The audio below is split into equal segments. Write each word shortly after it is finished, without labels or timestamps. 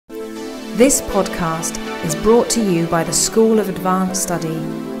This podcast is brought to you by the School of Advanced Study,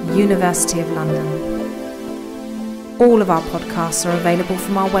 University of London. All of our podcasts are available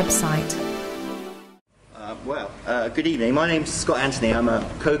from our website. Good evening. My name's Scott Anthony. I'm a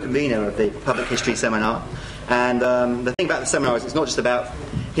co-convener of the Public History Seminar. And the thing about the seminar is it's not just about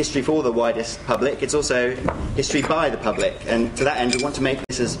history for the widest public, it's also history by the public. And to that end, we want to make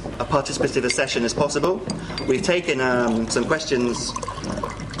this as a participative a session as possible. We've taken some questions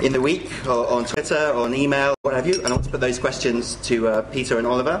in the week, or on Twitter, or on email, what have you, and I want to put those questions to Peter and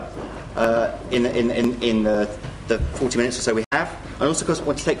Oliver in the 40 minutes or so we have. I also, of course,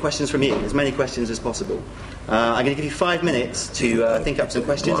 want to take questions from you, as many questions as possible. I'm going to give you 5 minutes to think up some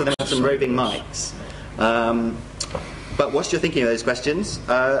questions, and then we'll have some roving mics. But whilst you're thinking of those questions,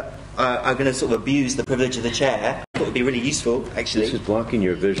 I'm going to sort of abuse the privilege of the chair. I thought it would be really useful, actually. This is blocking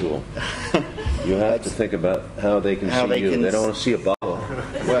your visual. You have to think about how they can see you. They don't want to see a bubble.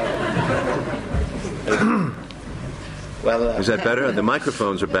 Is that better? The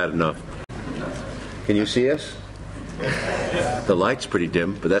microphones are bad enough. Can you see us? The light's pretty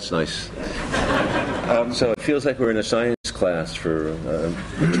dim, but that's nice. So it feels like we're in a science class for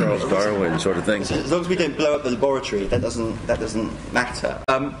Charles Darwin sort of thing. As long as we don't blow up the laboratory, that doesn't matter.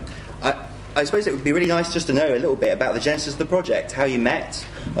 I suppose it would be really nice just to know a little bit about the genesis of the project, how you met,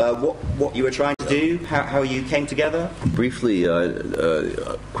 what you were trying to do, how you came together. Briefly, are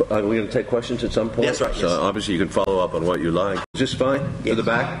we going to take questions at some point? That's right. So yes. Obviously you can follow up on what you like. Is this fine? Yes. To the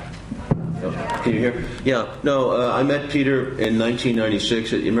back? Can you hear? Yeah. No, I met Peter in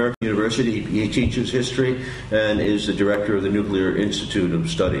 1996 at American University. He teaches history and is the director of the Nuclear Institute of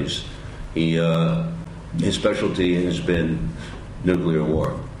Studies. His specialty has been nuclear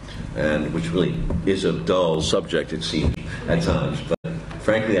war, and which really is a dull subject, it seems, at times. But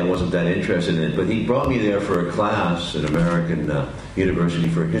frankly, I wasn't that interested in it. But he brought me there for a class at American University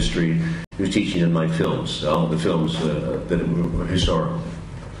for History. He was teaching in my films, all the films that were historical.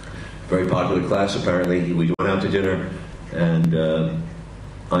 Very popular class, apparently. We went out to dinner, and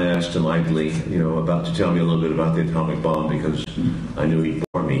I asked him idly, about to tell me a little bit about the atomic bomb, because I knew he'd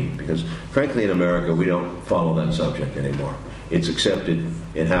bore me. Because, frankly, in America, we don't follow that subject anymore. It's accepted.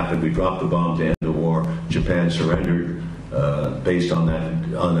 It happened. We dropped the bomb to end the war. Japan surrendered based on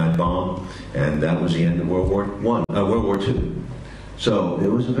that bomb, and that was the end of World War II. So it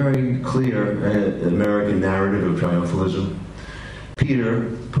was a very clear American narrative of triumphalism. Peter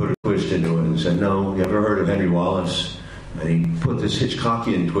put a twist into it and said, "No, you ever heard of Henry Wallace?" And he put this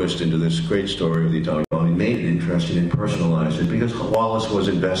Hitchcockian twist into this great story of the atomic bomb. He made it interesting and personalized it because Wallace was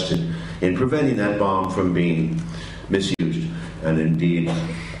invested in preventing that bomb from being misused. And indeed,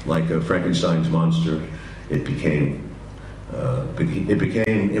 like a Frankenstein's monster, it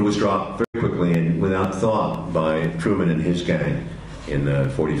was dropped very quickly and without thought by Truman and his gang in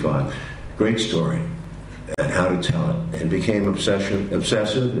 45. Great story. And how to tell it. It became obsessive,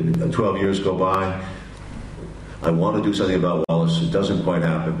 and 12 years go by. I want to do something about Wallace. It doesn't quite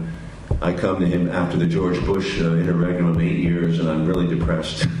happen. I come to him after the George Bush interregnum of 8 years, and I'm really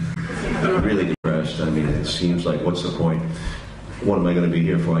depressed. Really depressed. I mean, it seems like, what's the point? What am I going to be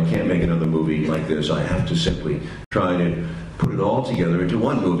here for? I can't make another movie like this. I have to simply try to put it all together into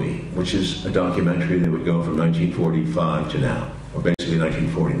one movie, which is a documentary that would go from 1945 to now, or basically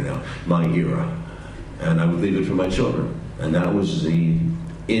 1940 to now, my era. And I would leave it for my children. And that was the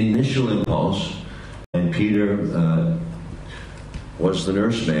initial impulse. And Peter was the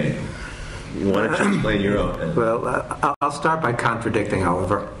nursemaid. You wanted to explain your own? Well, I'll start by contradicting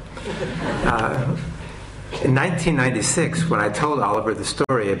Oliver. In 1996, when I told Oliver the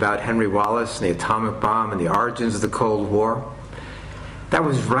story about Henry Wallace and the atomic bomb and the origins of the Cold War, that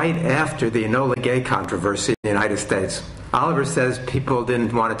was right after the Enola Gay controversy in the United States. Oliver says people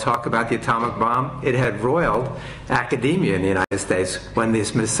didn't want to talk about the atomic bomb. It had roiled academia in the United States when the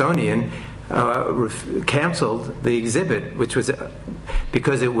Smithsonian canceled the exhibit, which was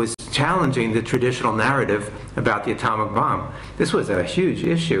because it was challenging the traditional narrative about the atomic bomb. This was a huge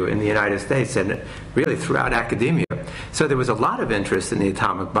issue in the United States and really throughout academia. So there was a lot of interest in the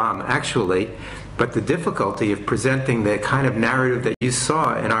atomic bomb, actually, but the difficulty of presenting the kind of narrative that you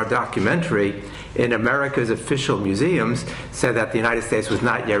saw in our documentary in America's official museums said that the United States was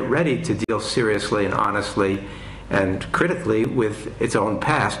not yet ready to deal seriously and honestly and critically with its own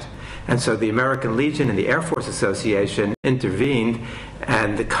past. And so the American Legion and the Air Force Association intervened,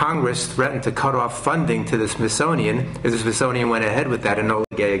 and the Congress threatened to cut off funding to the Smithsonian if the Smithsonian went ahead with that Enola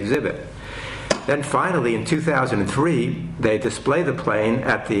Gay exhibit. Then finally, in 2003, they display the plane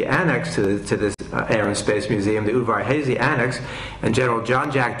at the annex to this Air and Space Museum, the Udvar-Hazy Annex, and General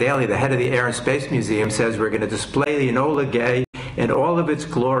John Jack Daly, the head of the Air and Space Museum, says we're going to display the Enola Gay in all of its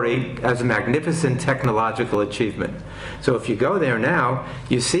glory as a magnificent technological achievement. So if you go there now,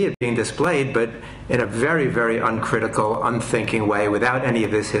 you see it being displayed, but in a very, very uncritical, unthinking way, without any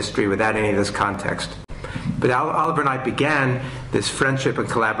of this history, without any of this context. But Oliver and I began this friendship and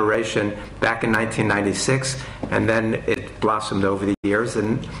collaboration back in 1996, and then it blossomed over the years.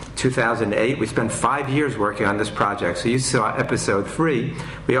 In 2008, we spent 5 years working on this project. So you saw episode 3.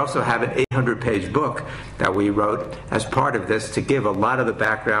 We also have an 800-page book that we wrote as part of this to give a lot of the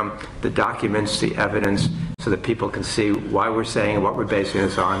background, the documents, the evidence, so that people can see why we're saying and what we're basing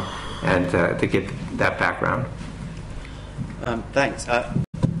this on, and to give that background. Thanks.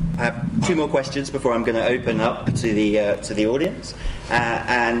 I have 2 more questions before I'm going to open up to the audience,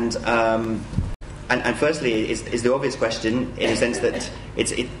 and firstly is the obvious question, in a sense that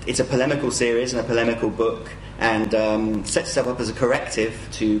it's a polemical series and a polemical book, and sets itself up as a corrective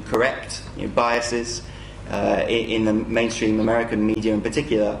to correct biases in the mainstream American media in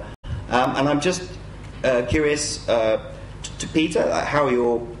particular, and I'm just curious to Peter, how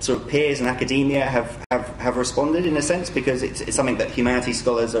your sort of peers in academia have responded, in a sense, because it's something that humanities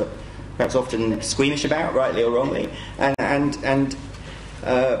scholars are perhaps often squeamish about, rightly or wrongly, and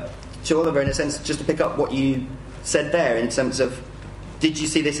to Oliver, in a sense, just to pick up what you said there, in terms of, did you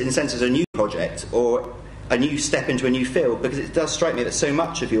see this in a sense as a new project or a new step into a new field? Because it does strike me that so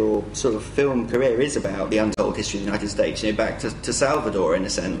much of your sort of film career is about the untold history of the United States, back to Salvador, in a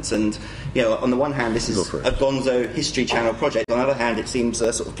sense. And, on the one hand, this is a Gonzo History Channel project. On the other hand, it seems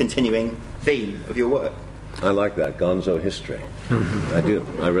a sort of continuing theme of your work. I like that, Gonzo history. I do.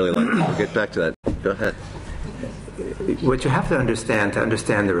 I really like it. We'll get back to that. Go ahead. What you have to understand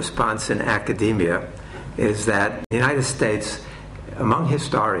the response in academia is that the United States, among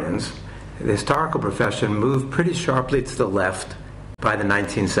historians, the historical profession moved pretty sharply to the left by the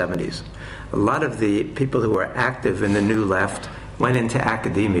 1970s. A lot of the people who were active in the New Left went into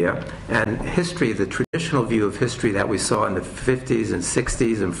academia, and history, the traditional view of history that we saw in the 50s and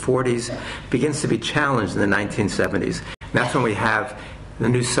 60s and 40s, begins to be challenged in the 1970s. And that's when we have the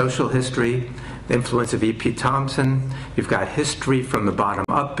new social history, the influence of E.P. Thompson. You've got history from the bottom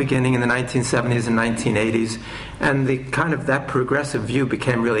up beginning in the 1970s and 1980s, and the kind of that progressive view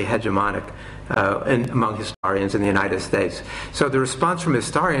became really hegemonic among historians in the United States. So the response from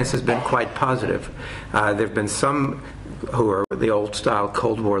historians has been quite positive. There have been some who are the old-style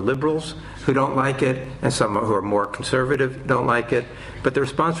Cold War liberals who don't like it, and some who are more conservative don't like it. But the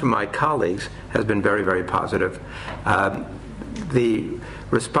response from my colleagues has been very, very positive. The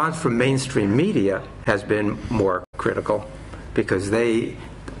response from mainstream media has been more critical, because they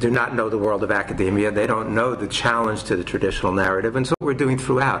do not know the world of academia. They don't know the challenge to the traditional narrative. And so what we're doing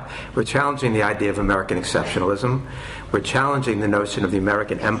throughout, we're challenging the idea of American exceptionalism. We're challenging the notion of the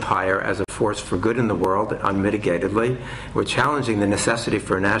American empire as a force for good in the world, unmitigatedly. We're challenging the necessity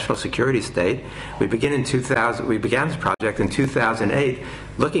for a national security state. We began this project in 2008,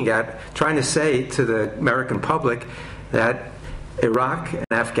 trying to say to the American public that Iraq and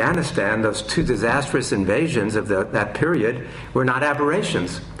Afghanistan, those 2 disastrous invasions of that period, were not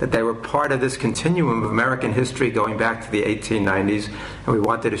aberrations, that they were part of this continuum of American history going back to the 1890s, and we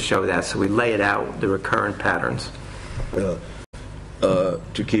wanted to show that, so we lay it out, the recurrent patterns. To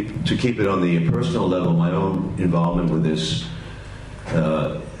keep it on the personal level, my own involvement with this,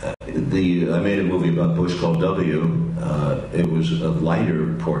 I made a movie about Bush called W. It was a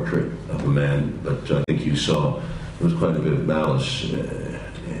lighter portrait of a man, but I think you saw there was quite a bit of malice,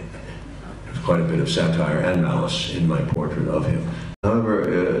 quite a bit of satire and malice in my portrait of him.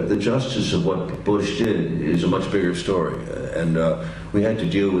 However, the justice of what Bush did is a much bigger story, and we had to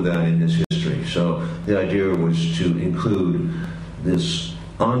deal with that in this history. So the idea was to include this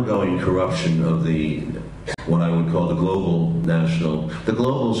ongoing corruption of what I would call the global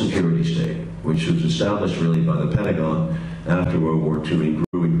security state, which was established really by the Pentagon after World War II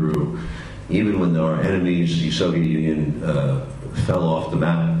and grew. Even when our enemies, the Soviet Union, fell off the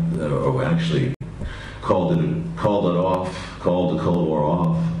map, or actually called the Cold War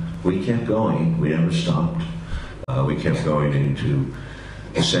off, we kept going. We never stopped. We kept going into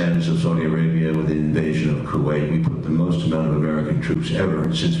the sands of Saudi Arabia with the invasion of Kuwait. We put the most amount of American troops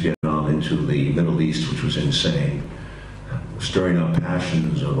ever since Vietnam into the Middle East, which was insane, stirring up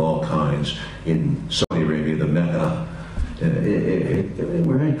passions of all kinds in Saudi Arabia, the Mecca.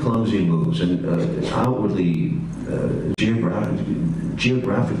 We're in clumsy moves, and outwardly,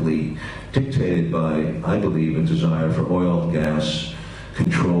 geographically dictated by, I believe, a desire for oil, gas,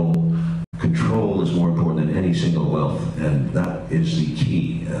 control. Control is more important than any single wealth, and that is the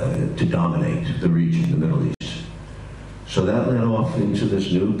key to dominate the region, the Middle East. So that led off into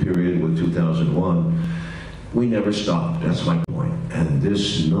this new period with 2001, we never stopped. That's my point. And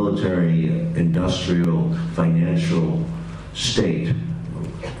this military, industrial, financial state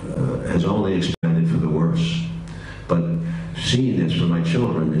has only expanded for the worse. But seeing this for my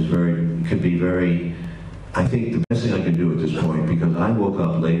children could be very, I think the best thing I can do at this point, because I woke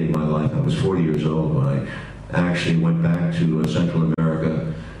up late in my life. I was 40 years old when I actually went back to Central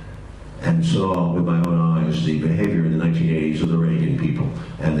America and saw with my own eyes the behavior in the 1980s of the Reagan people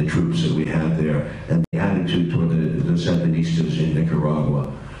and the troops that we had there, and the attitude toward the Sandinistas in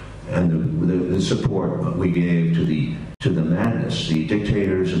Nicaragua, and the support we gave to the madness, the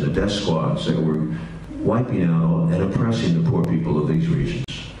dictators and the death squads that were wiping out and oppressing the poor people of these regions,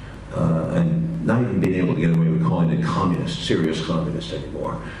 and not even being able to get away with calling it communist, serious communist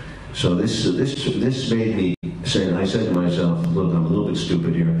anymore. So this made me say, and I said to myself, look, I'm a little bit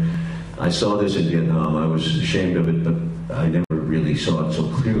stupid here. I saw this in Vietnam. I was ashamed of it, but I never really saw it so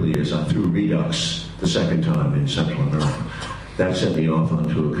clearly as I threw Redux the second time in Central America. That sent me off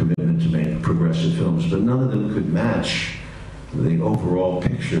onto a commitment to make progressive films, but none of them could match the overall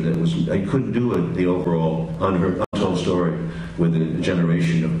picture that was. I couldn't do the overall untold story with a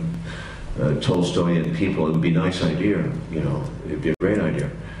generation of Tolstoyan people. It would be a nice idea, it'd be a great idea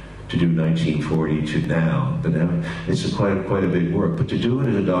to do 1940 to now, but it's quite a big work. But to do it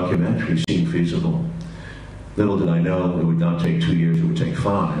as a documentary seemed feasible. Little did I know it would not take 2 years, it would take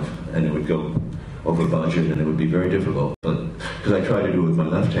 5, and it would go over budget, and it would be very difficult. But because I tried to do it with my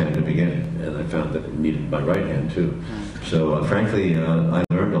left hand to begin, and I found that it needed my right hand too. So frankly, I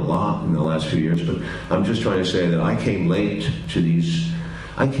learned a lot in the last few years, but I'm just trying to say that I came late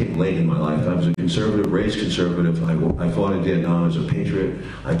in my life. I was a conservative, raised conservative. I fought in Vietnam as a patriot.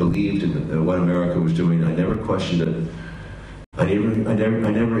 I believed in what America was doing. I never questioned it. I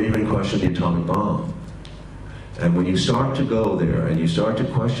never even questioned the atomic bomb. And when you start to go there and you start to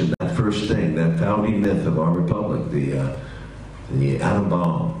question that first thing, that founding myth of our republic, the atom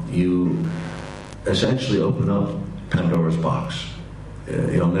bomb, you essentially open up Pandora's box.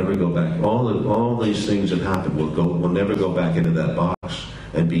 You'll never go back. All these things that happened will never go back into that box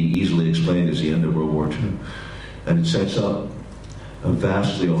and be easily explained as the end of World War II. And it sets up a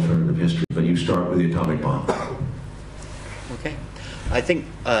vastly alternative history, but you start with the atomic bomb. Okay. I think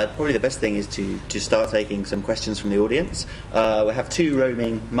probably the best thing is to start taking some questions from the audience. We have 2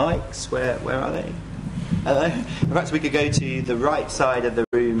 roaming mics. Where are they? Perhaps we could go to the right side of the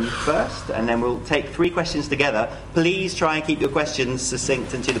room first, and then we'll take 3 questions together. Please try and keep your questions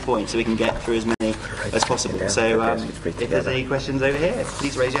succinct and to the point so we can get through as many as possible. So if there's any questions over here,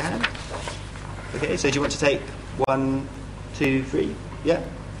 please raise your hand. Okay, so do you want to take 1, 2, 3? Yeah?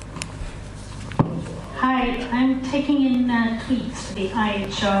 Hi, I'm taking in tweets for the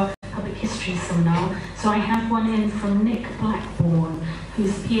IHR Public History Seminar. So I have one in from Nick Blackburn, who's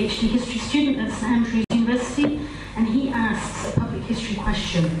a PhD history student at St Andrews University, and he asks a public history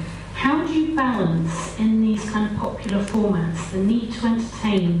question. How do you balance in these kind of popular formats the need to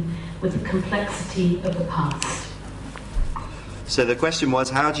entertain with the complexity of the past? So the question was,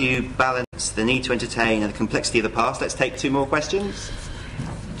 how do you balance the need to entertain and the complexity of the past? Let's take 2 more questions.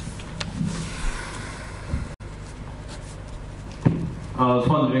 I was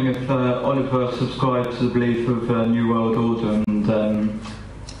wondering if Oliver subscribed to the belief of New World Order and,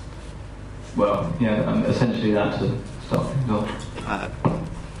 essentially that to start things off.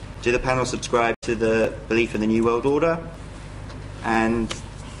 Do the panel subscribe to the belief in the New World Order? And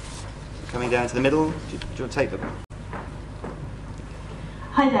coming down to the middle, do you want to take them?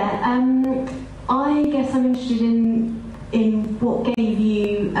 Hi there. I guess I'm interested in what gave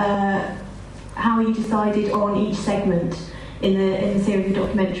you, how you decided on each segment in the series of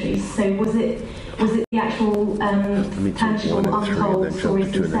documentaries. So was it the actual tangible, untold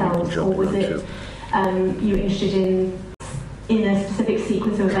stories themselves, or was it you were interested in a specific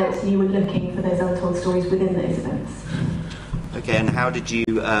sequence of events and you were looking for those untold stories within those events? Okay, and how did you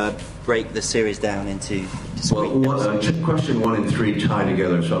break the series down into question 1 and 3 tie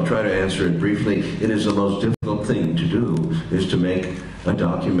together, so I'll try to answer it briefly. It is the most difficult thing to do, is to make a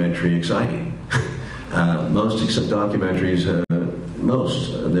documentary exciting. Most documentaries,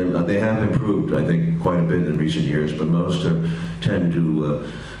 they have improved, I think, quite a bit in recent years, but most tend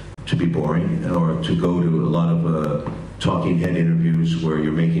to be boring, or to go to a lot of talking head interviews where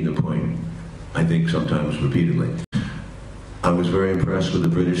you're making the point, I think, sometimes repeatedly. I was very impressed with the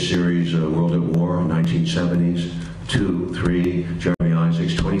British series World at War, 1970s, 2, 3, Jeremy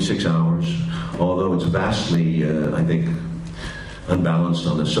Isaacs, 26 hours, although it's vastly, I think, unbalanced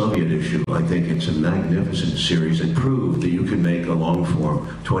on the Soviet issue. I think it's a magnificent series that proved that you can make a long form,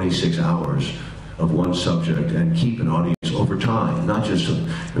 26 hours of one subject, and keep an audience over over time, not just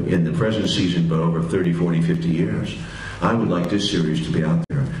in the present season, but over 30, 40, 50 years. I would like this series to be out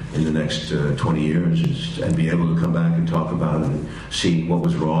there in the next 20 years and be able to come back and talk about it and see what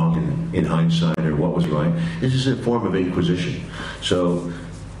was wrong and in hindsight or what was right. This is a form of inquisition. So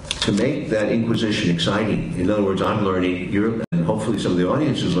to make that inquisition exciting, in other words, I'm learning, and hopefully some of the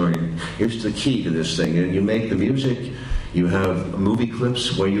audience is learning, here's the key to this thing. And you make the music, you have movie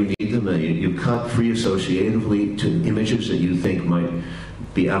clips where you need them, and you cut free associatively to images that you think might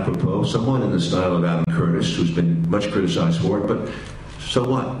be apropos. Someone in the style of Adam Curtis, who's been much criticized for it, but so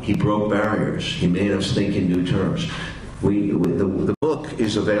what? He broke barriers. He made us think in new terms. The book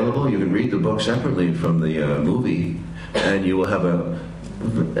is available. You can read the book separately from the movie, and you will have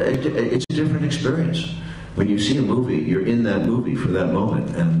it's a different experience. When you see a movie, you're in that movie for that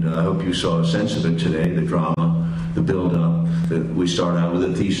moment, and I hope you saw a sense of it today, the drama, the build-up. We start out with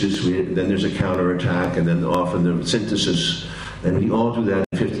a thesis, then there's a counterattack, and then often the synthesis, and we all do that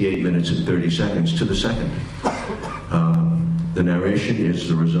in 58 minutes and 30 seconds to the second. The narration is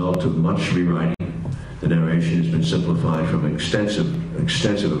the result of much rewriting. The narration has been simplified from an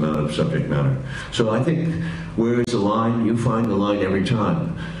extensive amount of subject matter. So I think, where is the line? You find the line every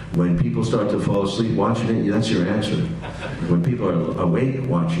time. When people start to fall asleep watching it, that's your answer. When people are awake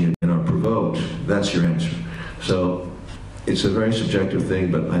watching it and are provoked, that's your answer. So it's a very subjective thing,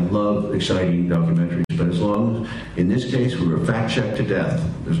 but I love exciting documentaries. But as long as, in this case, we were fact-checked to death,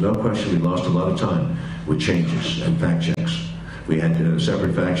 there's no question we lost a lot of time with changes and fact-checks. We had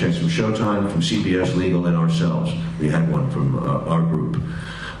separate fact checks from Showtime, from CBS Legal, and ourselves. We had one from our group.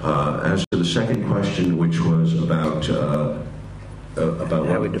 As to the second question, which was about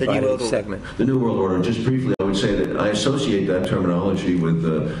how we divide each segment. The New World Order. Just briefly, I would say that I associate that terminology with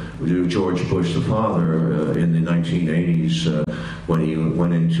George Bush, the father, in the 1980s when he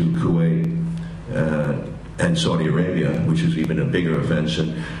went into Kuwait and Saudi Arabia, which is even a bigger offense,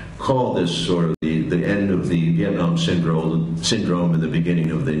 and called this sort of the end of the Vietnam syndrome and the beginning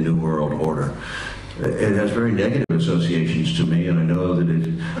of the New World Order. It has very negative associations to me, and I know that it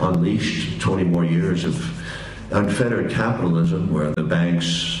unleashed 20 more years of unfettered capitalism, where the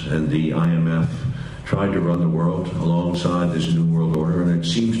banks and the IMF tried to run the world alongside this New World Order, and it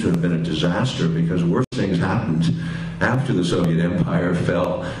seems to have been a disaster because worse things happened after the Soviet Empire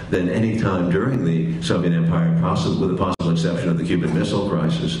fell than any time during the Soviet Empire, with the possible exception of the Cuban Missile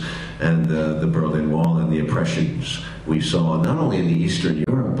Crisis and the Berlin Wall and the oppressions we saw, not only in the Eastern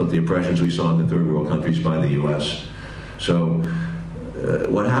Europe, but the oppressions we saw in the third world countries by the U.S. So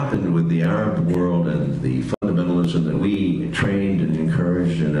what happened with the Arab world and the fundamentalism that we trained and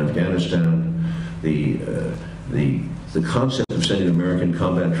encouraged in Afghanistan, the concept of sending American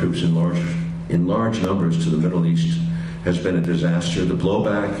combat troops in large numbers to the Middle East has been a disaster. The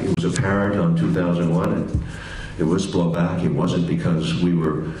blowback, it was apparent on 2001. It was blowback. It wasn't because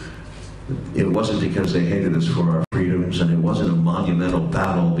they hated us for our freedoms, and it wasn't a monumental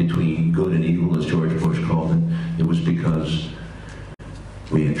battle between good and evil, as George Bush called it. It was because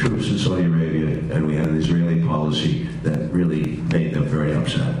we had troops in Saudi Arabia, and we had an Israeli policy that really made them very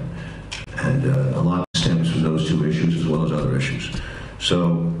upset. And a lot stems from those two issues as well as other issues.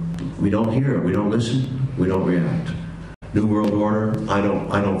 So we don't hear, we don't listen, we don't react. New World Order, I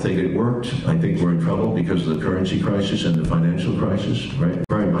don't think it worked. I think we're in trouble because of the currency crisis and the financial crisis, right?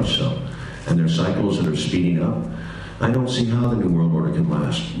 Very much so. And there's cycles that are speeding up. I don't see how the New World Order can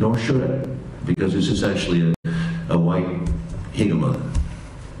last, nor should it, because it's essentially a white hegemon.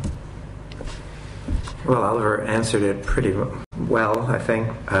 Well, Oliver answered it pretty well, I think.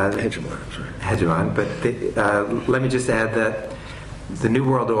 Hegemon. But let me just add that the New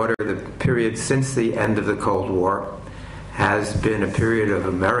World Order, the period since the end of the Cold War, has been a period of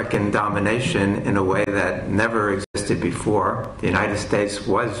American domination in a way that never existed before. The United States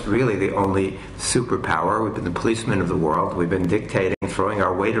was really the only superpower. We've been the policemen of the world. We've been dictating, throwing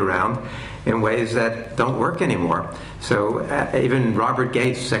our weight around in ways that don't work anymore. So even Robert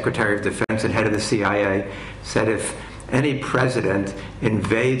Gates, Secretary of Defense and head of the CIA, said if any president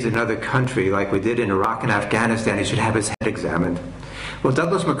invades another country like we did in Iraq and Afghanistan, he should have his head examined. Well,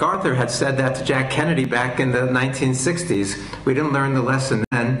 Douglas MacArthur had said that to Jack Kennedy back in the 1960s. We didn't learn the lesson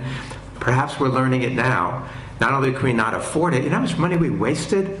then. Perhaps we're learning it now. Not only can we not afford it, you know how much money we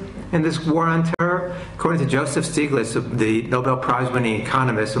wasted in this war on terror? According to Joseph Stiglitz, the Nobel Prize-winning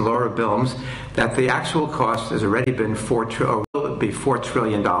economist, and Laura Bilmes, that the actual cost has already been $4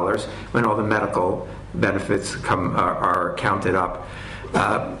 trillion when all the medical benefits are counted up.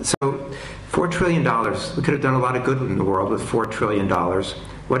 So $4 trillion. We could have done a lot of good in the world with $4 trillion.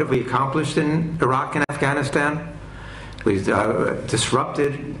 What have we accomplished in Iraq and Afghanistan? We've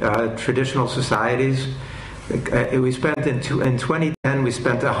disrupted traditional societies. We spent in 2010, we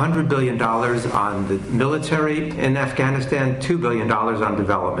spent $100 billion on the military in Afghanistan, $2 billion on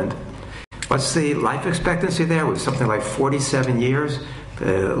development. What's the life expectancy there? It was something like 47 years.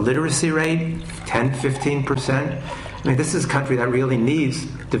 The literacy rate, 10-15%. I mean, this is a country that really needs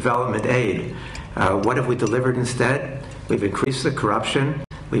development aid. What have we delivered instead? We've increased the corruption.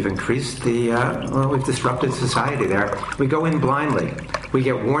 We've increased we've disrupted society there. We go in blindly. We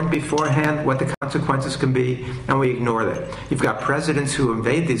get warned beforehand what the consequences can be, and we ignore it. You've got presidents who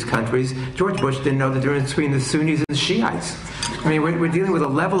invade these countries. George Bush didn't know the difference between the Sunnis and the Shiites. I mean, we're dealing with a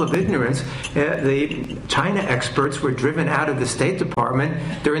level of ignorance. The China experts were driven out of the State Department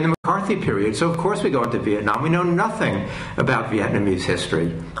during the McCarthy period. So, of course, we go into Vietnam. We know nothing about Vietnamese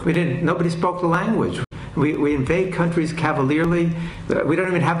history. Nobody spoke the language. We invade countries cavalierly. We don't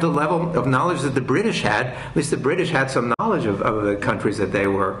even have the level of knowledge that the British had. At least the British had some knowledge of the countries that they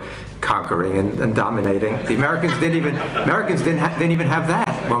were conquering and dominating. The Americans didn't even have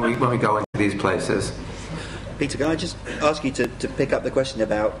that when we go into these places. Peter, can I just ask you to pick up the question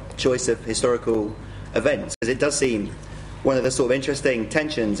about choice of historical events? Because it does seem one of the sort of interesting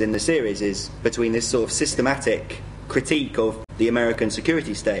tensions in the series is between this sort of systematic critique of the American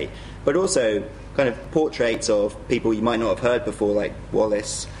security state, but also kind of portraits of people you might not have heard before, like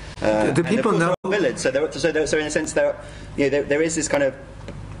Wallace. Do people know villains? So in a sense, there is this kind of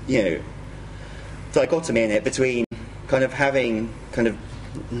dichotomy in it between kind of having kind of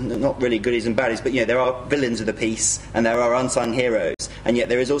not really goodies and baddies, but there are villains of the piece and there are unsung heroes, and yet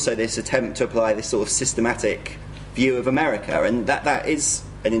there is also this attempt to apply this sort of systematic view of America, and that is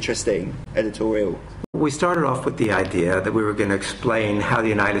an interesting editorial. We started off with the idea that we were going to explain how the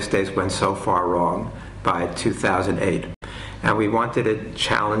United States went so far wrong by 2008. And we wanted to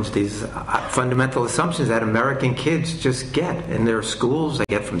challenge these fundamental assumptions that American kids just get in their schools, they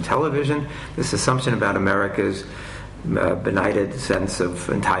get from television, this assumption about America's benighted sense of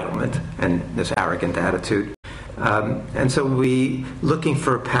entitlement and this arrogant attitude. And so looking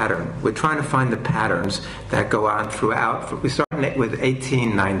for a pattern. We're trying to find the patterns that go on throughout. We started with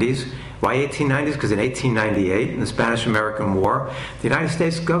 1890s. Why 1890s? Because in 1898, in the Spanish-American War, the United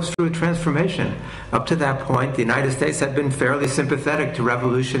States goes through a transformation. Up to that point, the United States had been fairly sympathetic to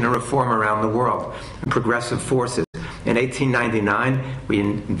revolution and reform around the world and progressive forces. In 1899, we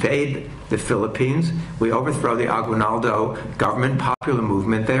invade the Philippines. We overthrow the Aguinaldo government, popular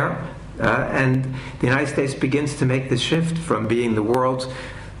movement there. And the United States begins to make the shift from being the world's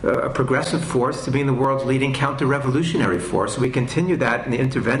progressive force to being the world's leading counter-revolutionary force. We continue that in the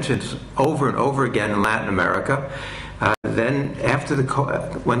interventions over and over again in Latin America. Then,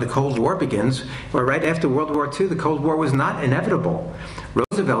 when the Cold War begins, or right after World War II, the Cold War was not inevitable.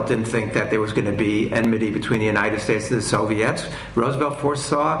 Roosevelt didn't think that there was going to be enmity between the United States and the Soviets. Roosevelt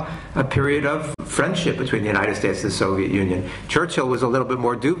foresaw a period of friendship between the United States and the Soviet Union. Churchill was a little bit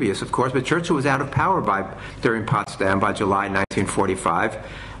more dubious, of course, but Churchill was out of power during Potsdam by July 1945.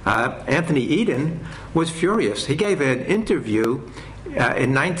 Anthony Eden was furious. He gave an interview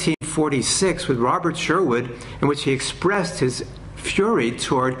in 1946 with Robert Sherwood in which he expressed his fury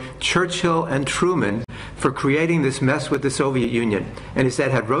toward Churchill and Truman for creating this mess with the Soviet Union. And he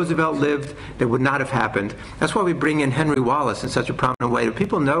said, had Roosevelt lived, that would not have happened. That's why we bring in Henry Wallace in such a prominent way. Do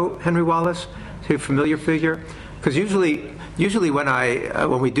people know Henry Wallace? Is he a familiar figure? Because usually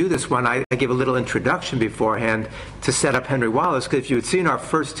when we do this one, I give a little introduction beforehand to set up Henry Wallace, because if you had seen our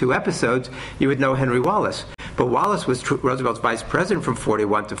first two episodes, you would know Henry Wallace. But Wallace was Roosevelt's vice president from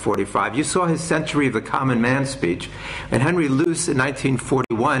 41 to 45. You saw his Century of the Common Man speech. And Henry Luce in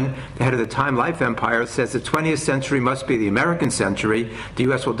 1941, the head of the Time Life Empire, says the 20th century must be the American century. The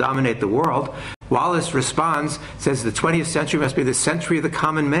U.S. will dominate the world. Wallace responds, says the 20th century must be the century of the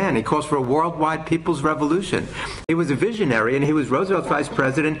common man. He calls for a worldwide people's revolution. He was a visionary, and he was Roosevelt's vice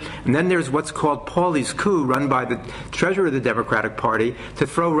president. And then there's what's called Pauley's coup, run by the treasurer of the Democratic Party, to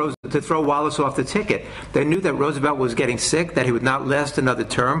throw Wallace off the ticket. They knew that Roosevelt was getting sick, that he would not last another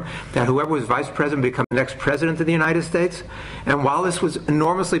term, that whoever was vice president would become the next president of the United States. And Wallace was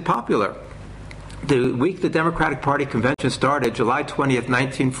enormously popular. The week the Democratic Party convention started, July 20th,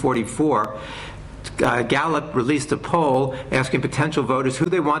 1944, Gallup released a poll asking potential voters who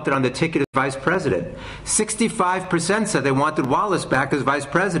they wanted on the ticket as vice president. 65% said they wanted Wallace back as vice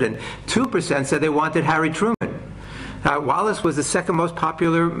president. 2% said they wanted Harry Truman. Wallace was the second most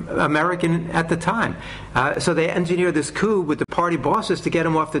popular American at the time. So they engineered this coup with the party bosses to get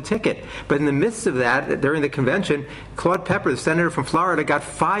him off the ticket. But in the midst of that, during the convention, Claude Pepper, the senator from Florida, got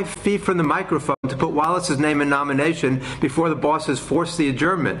 5 feet from the microphone to put Wallace's name in nomination before the bosses forced the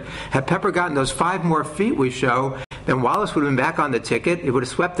adjournment. Had Pepper gotten those 5 more feet we show, then Wallace would have been back on the ticket. It would have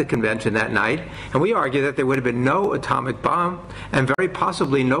swept the convention that night. And we argue that there would have been no atomic bomb and very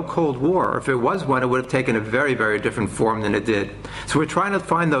possibly no Cold War. If there was one, it would have taken a very, very different form than it did. So we're trying to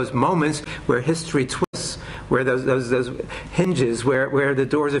find those moments where history twists, where those hinges, where the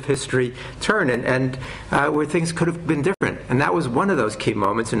doors of history turn, and where things could have been different. And that was one of those key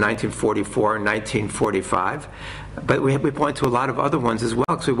moments in 1944 and 1945. But we point to a lot of other ones as well,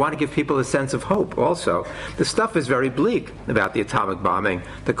 because we want to give people a sense of hope also. The stuff is very bleak about the atomic bombing,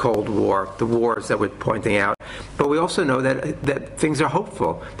 the Cold War, the wars that we're pointing out. But we also know that things are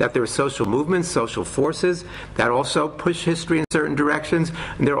hopeful, that there are social movements, social forces that also push history in certain directions,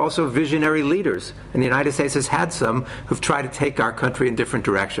 and there are also visionary leaders. And the United States has had some who've tried to take our country in different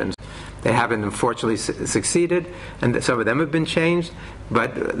directions. They haven't, unfortunately, succeeded, and some of them have been changed,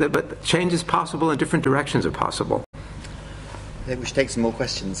 but change is possible and different directions are possible. I think we should take some more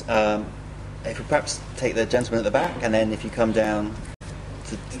questions. If we perhaps take the gentleman at the back, and then if you come down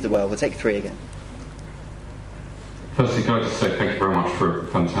we'll take 3 again. Firstly, can I just say thank you very much for a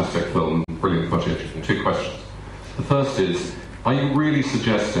fantastic film, brilliant project. 2 questions. The first is, are you really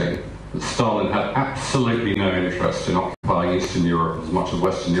suggesting that Stalin had absolutely no interest in occupying Eastern Europe as much of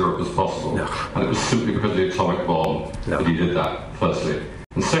Western Europe as possible? No. And it was simply because of the atomic bomb that he did that, firstly.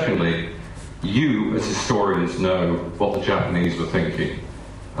 And secondly, you as historians know what the Japanese were thinking.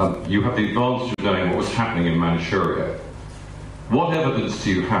 You have the advantage of knowing what was happening in Manchuria. What evidence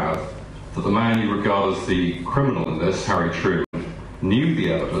do you have that the man you regard as the criminal in this, Harry Truman, knew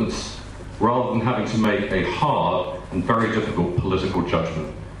the evidence rather than having to make a hard and very difficult political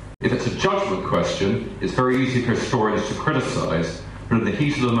judgment? If it's a judgment question, it's very easy for historians to criticise, but in the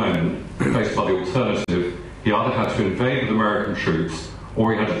heat of the moment, faced by the alternative, he either had to invade with American troops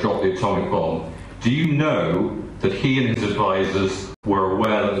or he had to drop the atomic bomb. Do you know that he and his advisors were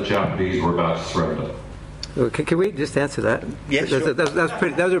aware that the Japanese were about to surrender? Can we just answer that? Yes, sure.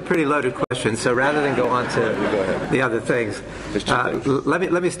 Those are pretty loaded questions, so rather than go on to the other things,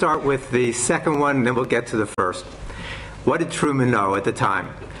 let me start with the second one, and then we'll get to the first. What did Truman know at the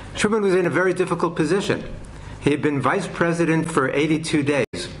time? Truman was in a very difficult position. He had been vice president for 82 days.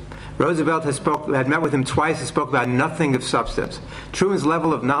 Roosevelt had met with him twice and spoke about nothing of substance. Truman's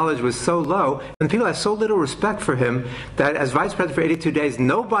level of knowledge was so low, and people had so little respect for him that as vice president for 82 days,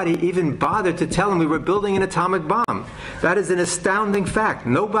 nobody even bothered to tell him we were building an atomic bomb. That is an astounding fact.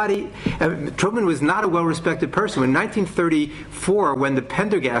 Truman was not a well-respected person. In 1934, when the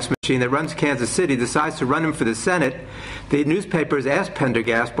Pendergast machine that runs Kansas City decides to run him for the Senate, the newspapers asked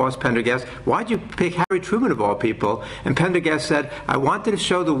Pendergast, boss Pendergast, why'd you pick Harry Truman of all people? And Pendergast said, I wanted to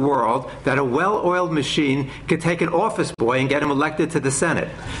show the world that a well-oiled machine could take an office boy and get him elected to the Senate.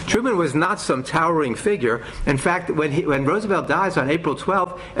 Truman was not some towering figure. In fact, when Roosevelt dies on April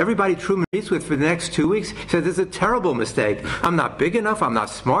 12th, everybody Truman meets with for the next 2 weeks says, this is a terrible mistake. I'm not big enough. I'm not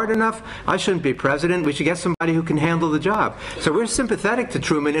smart enough. I shouldn't be president. We should get somebody who can handle the job. So we're sympathetic to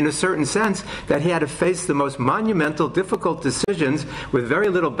Truman in a certain sense that he had to face the most monumental, difficult decisions with very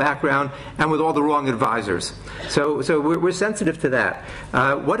little background and with all the wrong advisors. So we're sensitive to that.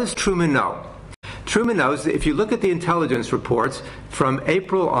 What does Truman know? Truman knows that if you look at the intelligence reports from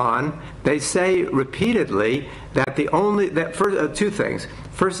April on, they say repeatedly that two things.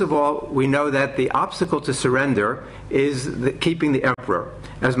 First of all, we know that the obstacle to surrender is keeping the emperor.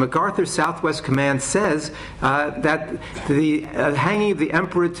 As MacArthur's Southwest Command says, that the hanging of the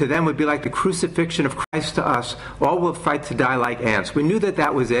emperor to them would be like the crucifixion of Christ to us. All will fight to die like ants. We knew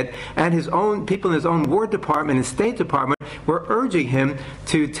that was it, and his own people in his own War Department and State Department were urging him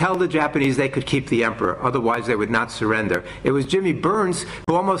to tell the Japanese they could keep the emperor, otherwise they would not surrender. It was Jimmy Burns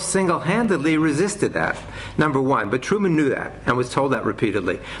who almost single-handedly resisted that, number one. But Truman knew that and was told that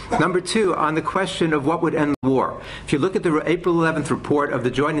repeatedly. Number two, on the question of what would end the war. If you look at the April 11th report of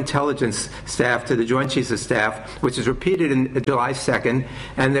the Joint Intelligence Staff to the Joint Chiefs of Staff, which is repeated in July 2nd,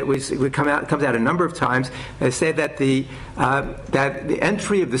 and that comes out a number of times, they say that the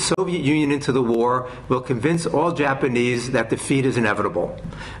entry of the Soviet Union into the war will convince all Japanese that defeat is inevitable.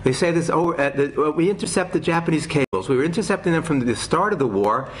 They say this we intercept the Japanese cables. We were intercepting them from the start of the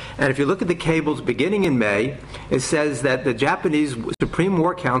war, and if you look at the cables beginning in May, it says that the Japanese Supreme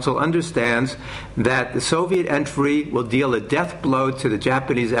War Council understands that the Soviet entry will deal a death blow to the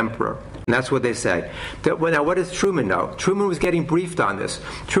Japanese emperor. And that's what they say. Now, what does Truman know? Truman was getting briefed on this.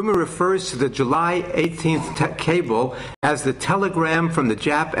 Truman refers to the July 18th cable as the telegram from the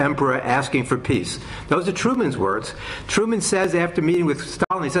Jap emperor asking for peace. Those are Truman's words. Truman says after meeting with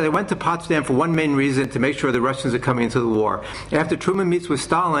Stalin Stalin. He said, I went to Potsdam for one main reason, to make sure the Russians are coming into the war. After Truman meets with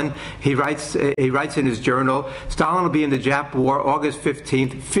Stalin, he writes in his journal, Stalin will be in the Jap war August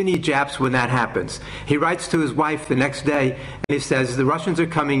 15th, Finny Japs when that happens. He writes to his wife the next day, and he says, the Russians are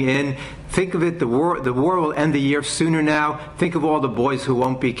coming in. Think of it, the war will end the year sooner now. Think of all the boys who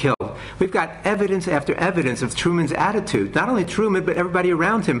won't be killed. We've got evidence after evidence of Truman's attitude. Not only Truman, but everybody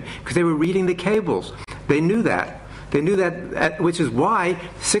around him, because they were reading the cables. They knew that. They knew that, which is why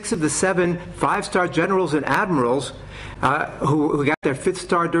 6 of the 7 5-star generals and admirals who got their 5th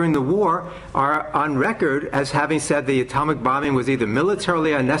star during the war are on record as having said the atomic bombing was either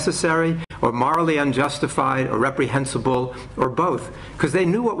militarily unnecessary or morally unjustified or reprehensible or both, because they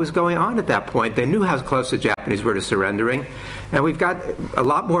knew what was going on at that point. They knew how close the Japanese were to surrendering. And we've got a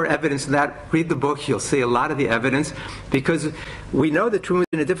lot more evidence than that. Read the book, you'll see a lot of the evidence, because we know that Truman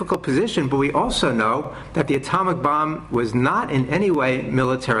was in a difficult position, but we also know that the atomic bomb was not in any way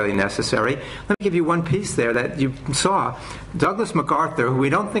militarily necessary. Let me give you one piece there that you saw. Douglas MacArthur, who we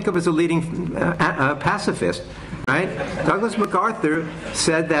don't think of as a leading pacifist, right? Douglas MacArthur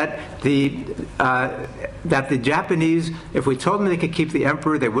said that the Japanese, if we told them they could keep the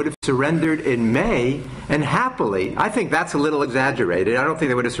emperor, they would have surrendered in May, and happily. I think that's a little exaggerated. I don't think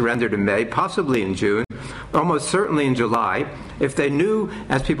they would have surrendered in May, possibly in June, almost certainly in July, if they knew,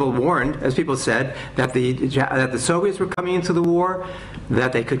 as people warned, as people said, that the Soviets were coming into the war,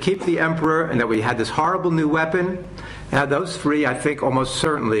 that they could keep the emperor, and that we had this horrible new weapon. Those 3, I think, almost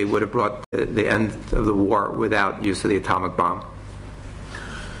certainly would have brought the end of the war without use of the atomic bomb.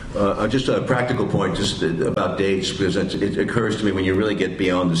 Just a practical point, just about dates, because it occurs to me when you really get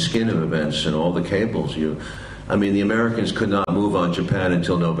beyond the skin of events and all the cables, the Americans could not move on Japan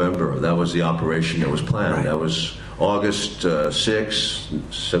until November. That was the operation that was planned. Right. That was August 6,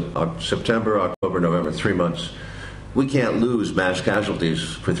 September, October, November, 3 months. We can't lose mass casualties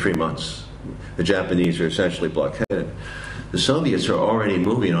for 3 months. The Japanese are essentially blockaded. The Soviets are already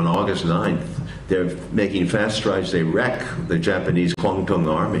moving on August 9th. They're making fast strides. They wreck the Japanese Kwangtung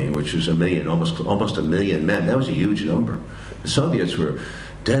army, which is almost a million men. That was a huge number. The Soviets were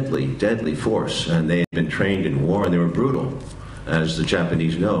deadly force, and they had been trained in war, and they were brutal, as the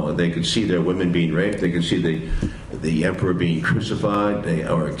Japanese know. They could see their women being raped. They could see the emperor being crucified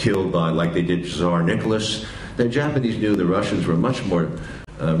or killed by, like they did Tsar Nicholas. The Japanese knew the Russians were much more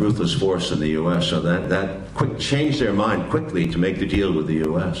ruthless force than the U.S., so that changed their mind quickly to make the deal with the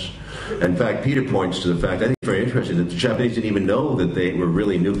U.S. In fact, Peter points to the fact, I think very interesting, that the Japanese didn't even know that they were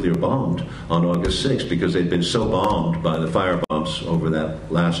really nuclear bombed on August 6th, because they'd been so bombed by the firebombs over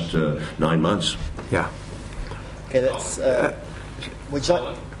that last 9 months. Yeah. Okay, let's... would you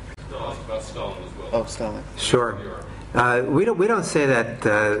like... ask about Stalin as well. Oh, Stalin. Sure. We don't say that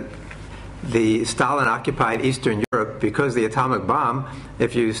the Stalin occupied Eastern Europe because the atomic bomb.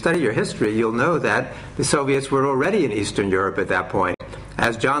 If you study your history, you'll know that the Soviets were already in Eastern Europe at that point.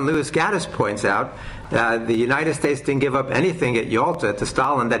 As John Lewis Gaddis points out, the United States didn't give up anything at Yalta to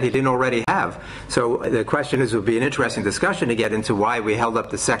Stalin that he didn't already have. So the question is, it would be an interesting discussion to get into why we held up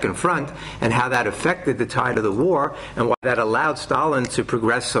the Second Front and how that affected the tide of the war and why that allowed Stalin to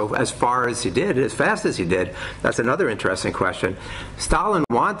progress as far as he did, as fast as he did. That's another interesting question. Stalin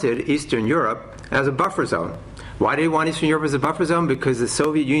wanted Eastern Europe as a buffer zone. Why did he want Eastern Europe as a buffer zone? Because the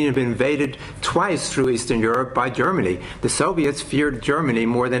Soviet Union had been invaded twice through Eastern Europe by Germany. The Soviets feared Germany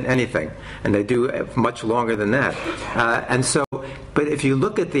more than anything, and they do much longer than that. But if you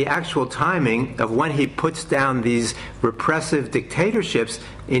look at the actual timing of when he puts down these repressive dictatorships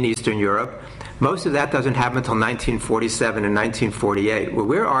in Eastern Europe, most of that doesn't happen until 1947 and 1948. What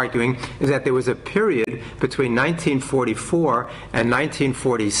we're arguing is that there was a period between 1944 and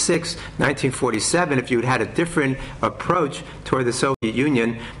 1946, 1947. If you had had a different approach toward the Soviet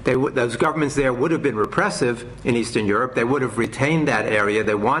Union, those governments there would have been repressive in Eastern Europe. They would have retained that area.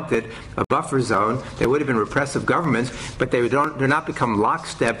 They wanted a buffer zone. They would have been repressive governments, but they do not become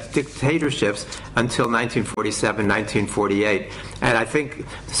lockstep dictatorships until 1947, 1948. And I think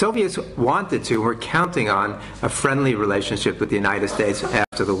the Soviets wanted to. We're counting on a friendly relationship with the United States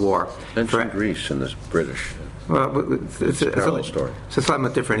after the war. Mention Greece and the British. Well, it's a parallel story. It's a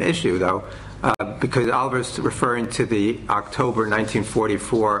somewhat different issue, though, because Oliver's referring to the October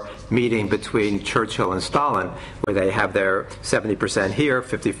 1944 meeting between Churchill and Stalin, where they have their 70% here,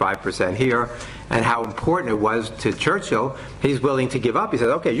 55% here, and how important it was to Churchill. He's willing to give up. He says,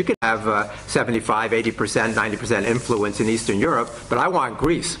 okay, you can have 75, 80%, 90% influence in Eastern Europe, but I want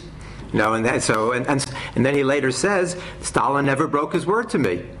Greece. And then he later says, Stalin never broke his word to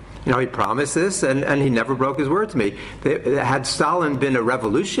me. He promised this, and he never broke his word to me. Had Stalin been a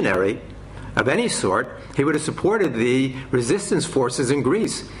revolutionary, of any sort, he would have supported the resistance forces in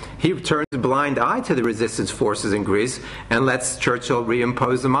Greece. He turns a blind eye to the resistance forces in Greece and lets Churchill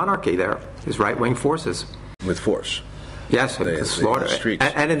reimpose the monarchy there, his right-wing forces. With force. Yes, the slaughter.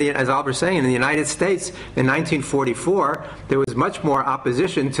 And as Albert's saying, in the United States, in 1944, there was much more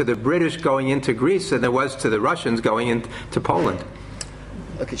opposition to the British going into Greece than there was to the Russians going into Poland.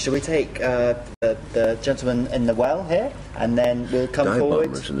 Okay, shall we take the gentleman in the well here, and then we'll come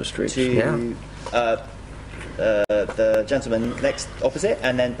forward in the streets. to the gentleman next opposite,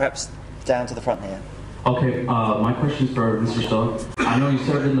 and then perhaps down to the front here. Okay, my question is for Mr. Stone. I know you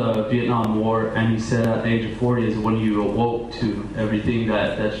served in the Vietnam War, and you said at the age of 40 is when you awoke to everything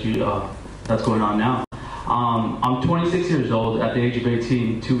that's going on now. I'm 26 years old. At the age of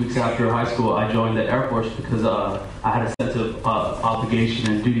 18, 2 weeks after high school, I joined the Air Force because I had a sense of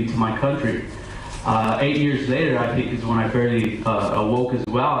obligation and duty to my country. 8 years later, I think, is when I fairly awoke as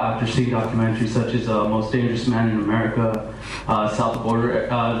well after seeing documentaries such as Most Dangerous Man in America, South Border,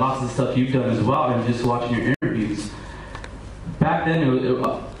 lots of the stuff you've done as well, and just watching your interviews. Back then,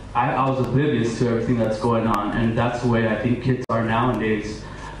 I was oblivious to everything that's going on, and that's the way I think kids are nowadays.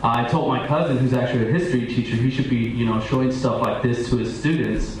 I told my cousin, who's actually a history teacher, he should be, showing stuff like this to his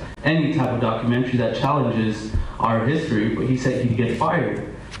students, any type of documentary that challenges our history, but he said he'd get fired.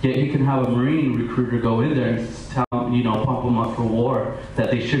 Yet he can have a Marine recruiter go in there and tell them, pump them up for war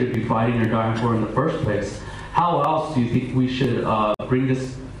that they shouldn't be fighting or dying for in the first place. How else do you think we should bring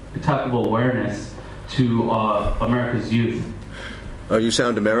this type of awareness to America's youth? Oh, you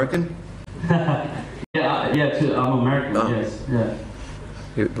sound American? I'm American, yes. Yeah.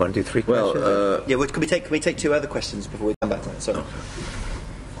 You want to do 3 questions? Well, can we take 2 other questions before we come back to that? Sorry.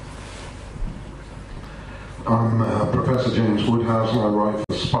 I'm Professor James Woodhouse, and I write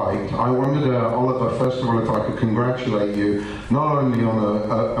for Spike. I wondered, Oliver, first of all, if I could congratulate you not only on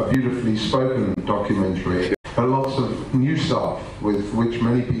a beautifully spoken documentary, but lots of new stuff with which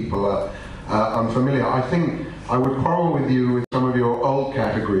many people are unfamiliar. I think I would quarrel with you with some of your old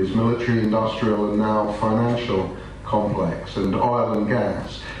categories, military, industrial, and now financial complex, and oil and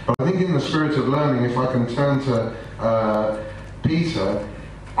gas. But I think in the spirit of learning, if I can turn to Peter,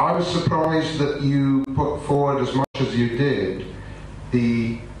 I was surprised that you put forward as much as you did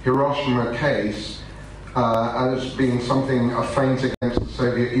the Hiroshima case as being a feint against the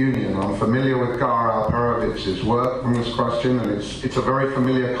Soviet Union. I'm familiar with Gar Alperovich's work on this question, and it's a very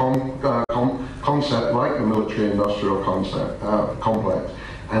familiar concept, like the military-industrial complex.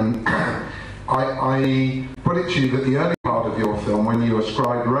 And I put it to you that the early part of your film, when you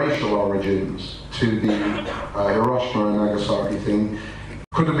ascribed racial origins to the Hiroshima and Nagasaki thing,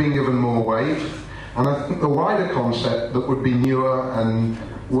 could have been given more weight. And I think the wider concept that would be newer and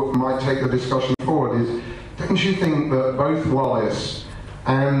might take the discussion forward is, don't you think that both Wallace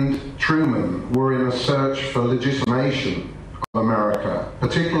and Truman were in a search for legitimation of America,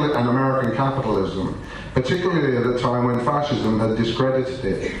 particularly and American capitalism, particularly at a time when fascism had discredited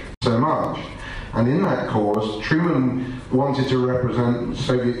it so much? And in that cause, Truman wanted to represent the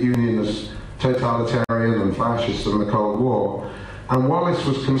Soviet Union as totalitarian and fascist in the Cold War, and Wallace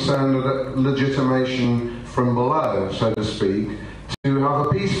was concerned with legitimation from below, so to speak, to have a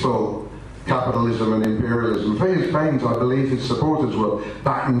peaceful capitalism and imperialism. For his pains, I believe his supporters were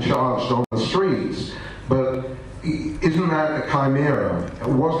back and charged on the streets. But isn't that a chimera?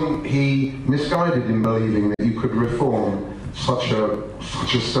 Wasn't he misguided in believing that you could reform such a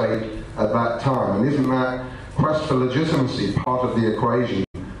state at that time? And isn't that quest for legitimacy part of the equation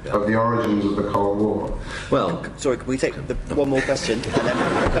of the origins of the Cold War? Well, sorry, can we take one more question and then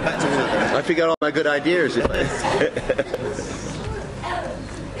we'll come back to all of them? I forgot all my good ideas.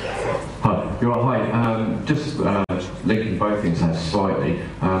 Hi. Just linking both things out slightly,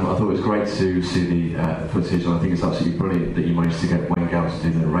 I thought it was great to see the footage, and I think it's absolutely brilliant that you managed to get Wayne Gale to do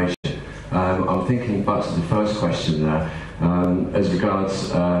the narration. I'm thinking back to the first question there, as regards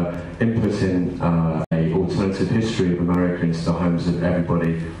inputting a alternative history of America into the homes of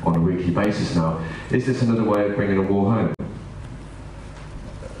everybody on a weekly basis now. Is this another way of bringing a war home?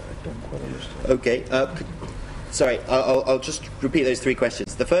 Okay. Sorry, I'll just repeat those 3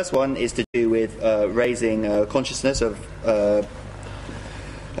 questions. The first one is to do with raising consciousness of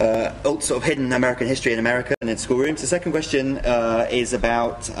sort of hidden American history in America and in schoolrooms. The second question is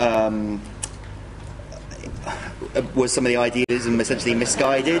about was some of the idealism essentially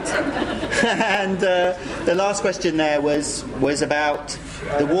misguided? And the last question there was about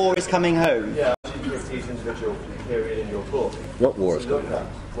the war is coming home. Yeah, each individual period in your book. What war is coming home?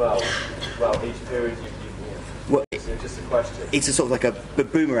 Well, each period it's just a question. It's a sort of like a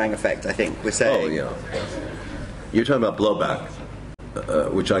boomerang effect, I think we're saying. Oh, yeah. You're talking about blowback.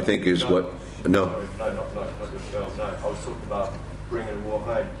 which I think is what... No. No, not your film, no. I was talking about bringing the war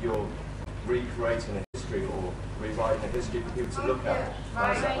home. You're recreating a history or rewriting a history for people to look at,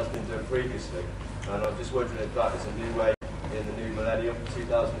 as that has been done previously. And I'm just wondering if that is a new way in the new millennium,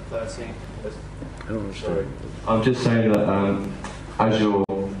 2013. I don't understand. I'm just saying that as you're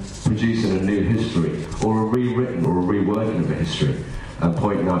producing a new history, or a rewritten or a reworking of a history, and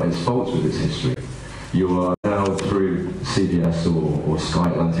pointing out its faults with its history, you are now, through CBS or Sky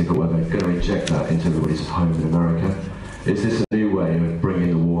Atlantic or whatever, going to inject that into everybody's home in America. Is this a new way of bringing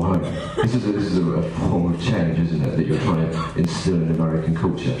the war home? This is a form of change, isn't it, that you're trying to instill in American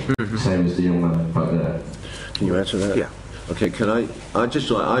culture? Same as the young man back there. Can you answer that? Yeah. Okay,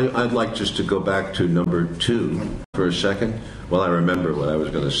 I'd like just to go back to number 2 for a second while I remember what I was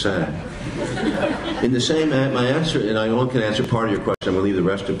going to say. In the same, my answer, and I only can answer part of your question, I'm going to leave the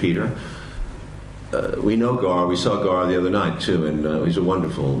rest to Peter. We know Gar, we saw Gar the other night too, and he's a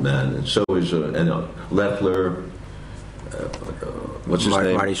wonderful man, and so is Leffler, what's his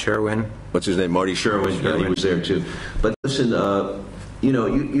name? Marty Sherwin. What's his name? Marty Sherwin. Yeah, he was there too. But listen,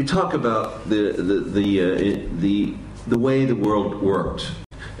 you talk about the way the world worked,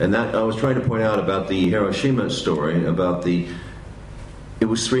 and that I was trying to point out about the Hiroshima story about it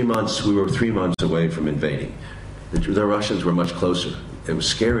was 3 months. We were 3 months away from invading. The Russians were much closer. It was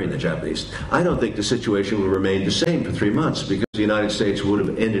scaring the Japanese. I don't think the situation would remain the same for 3 months, because the United States would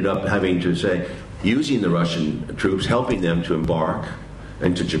have ended up having to say, using the Russian troops, helping them to embark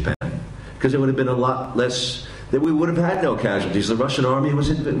into Japan, because it would have been a lot less, that we would have had no casualties. The Russian army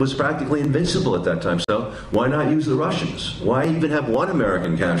was practically invincible at that time, so why not use the Russians? Why even have one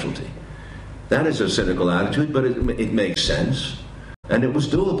American casualty? That is a cynical attitude, but it makes sense, and it was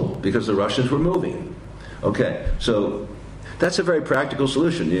doable because the Russians were moving. Okay, so that's a very practical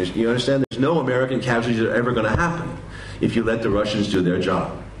solution. You understand? There's no American casualties that are ever going to happen if you let the Russians do their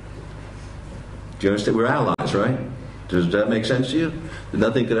job. Do you understand? We're allies, right? Does that make sense to you?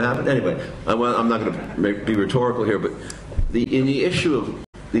 Nothing could happen? Anyway, I'm not going to be rhetorical here, but in the issue of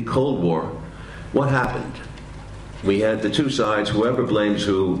the Cold War, what happened? We had the two sides, whoever blames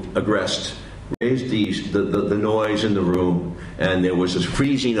who, aggressed, raised the noise in the room, and there was this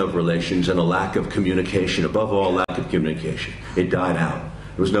freezing of relations and a lack of communication, above all, lack of communication. It died out.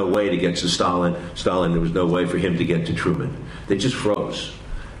 There was no way to get to Stalin. There was no way for him to get to Truman. They just froze.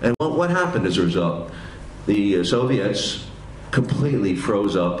 And what happened as a result? The Soviets completely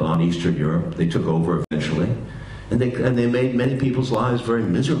froze up on Eastern Europe. They took over eventually, and they made many people's lives very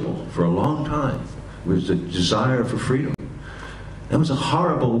miserable for a long time. It was a desire for freedom. That was a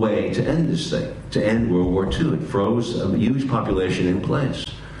horrible way to end this thing, to end World War II. It froze a huge population in place.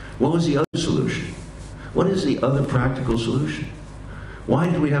 What was the other solution? What is the other practical solution? Why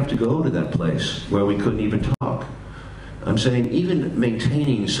did we have to go to that place where we couldn't even talk? I'm saying even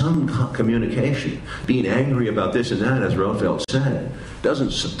maintaining some communication, being angry about this and that, as Roosevelt said,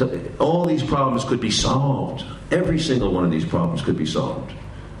 all these problems could be solved. Every single one of these problems could be solved.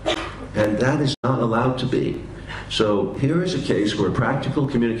 And that is not allowed to be. So here is a case where practical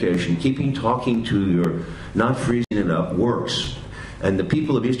communication, talking to your, not freezing it up, works. And the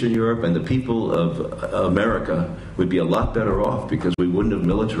people of Eastern Europe and the people of America would be a lot better off, because we wouldn't have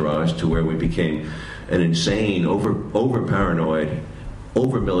militarized to where we became an insane, over-paranoid,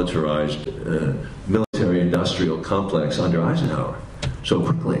 over-militarized military-industrial complex under Eisenhower so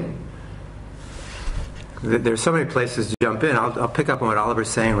quickly. There's so many places to jump in. I'll pick up on what Oliver's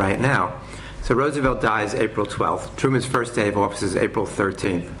saying right now. So Roosevelt dies April 12th. Truman's first day of office is April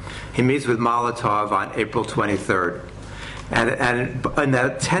 13th. He meets with Molotov on April 23rd. And in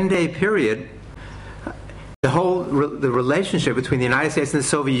that 10-day period, the relationship between the United States and the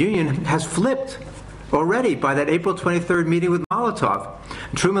Soviet Union has flipped already by that April 23rd meeting with Molotov.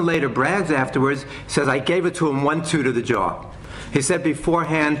 Truman later brags afterwards, says, I gave it to him 1-2 to the jaw. He said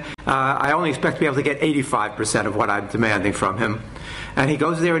beforehand, I only expect to be able to get 85% of what I'm demanding from him. And he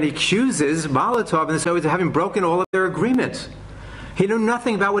goes there and he accuses Molotov and the Soviets of having broken all of their agreements. He knew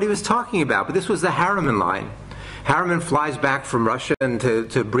nothing about what he was talking about, but this was the Harriman line. Harriman flies back from Russia and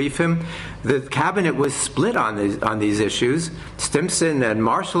to brief him. The cabinet was split on these issues. Stimson and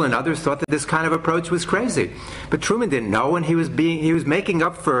Marshall and others thought that this kind of approach was crazy. But Truman didn't know, and he was making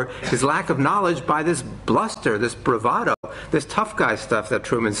up for his lack of knowledge by this bluster, this bravado, this tough guy stuff that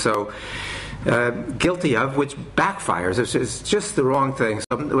Truman's so guilty of, which backfires. It's just the wrong thing.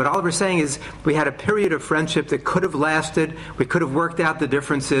 So what Oliver's saying is we had a period of friendship that could have lasted. We could have worked out the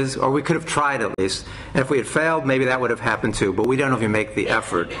differences, or we could have tried at least. And if we had failed, maybe that would have happened too. But we don't even make the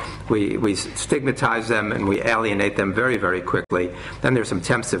effort. We stigmatize them and we alienate them very, very quickly. Then there's some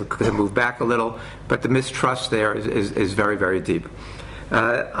attempts to move back a little, but the mistrust there is very, very deep.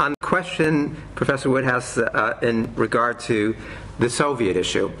 On the question, Professor Woodhouse, in regard to the Soviet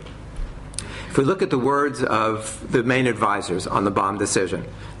issue, if we look at the words of the main advisors on the bomb decision,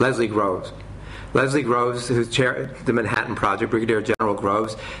 Leslie Groves, who chaired the Manhattan Project, Brigadier General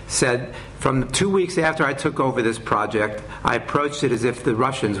Groves, said, from 2 weeks after I took over this project, I approached it as if the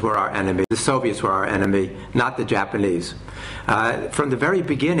Russians were our enemy, the Soviets were our enemy, not the Japanese. From the very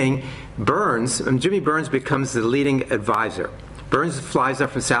beginning, Jimmy Burns becomes the leading advisor. Burns flies up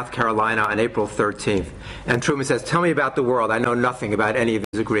from South Carolina on April 13th, and Truman says, tell me about the world. I know nothing about any of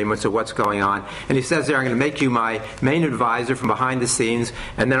these agreements or what's going on. And he says there, I'm going to make you my main advisor from behind the scenes,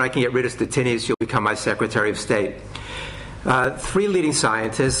 and then I can get rid of Stettinius. You'll become my Secretary of State. 3 leading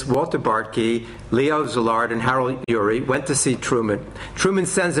scientists, Walter Bartkey, Leo Szilard, and Harold Urey, went to see Truman. Truman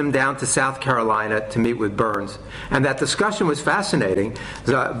sends them down to South Carolina to meet with Burns. And that discussion was fascinating.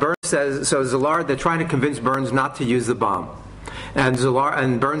 Burns says, so Szilard, they're trying to convince Burns not to use the bomb.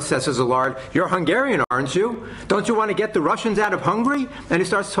 And Burns says to Szilard, you're Hungarian, aren't you? Don't you want to get the Russians out of Hungary? And he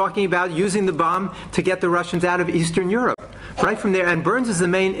starts talking about using the bomb to get the Russians out of Eastern Europe. Right from there, and Burns is the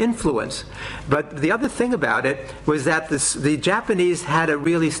main influence. But the other thing about it was that the Japanese had a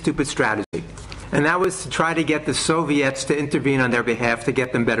really stupid strategy. And that was to try to get the Soviets to intervene on their behalf to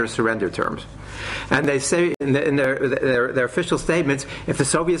get them better surrender terms. And they say in their official statements, if the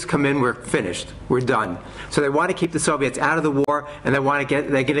Soviets come in, we're finished. We're done. So they want to keep the Soviets out of the war, and they're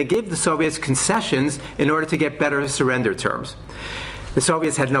going to give the Soviets concessions in order to get better surrender terms. The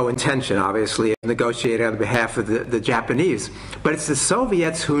Soviets had no intention, obviously, of negotiating on behalf of the Japanese. But it's the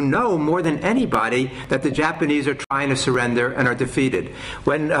Soviets who know more than anybody that the Japanese are trying to surrender and are defeated.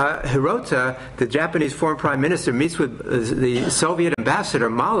 When Hirota, the Japanese foreign prime minister, meets with the Soviet ambassador,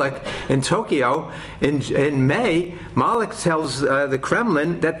 Malik, in Tokyo in May, Malik tells the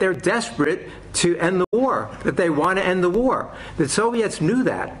Kremlin that they're desperate to end the war, that they want to end the war. The Soviets knew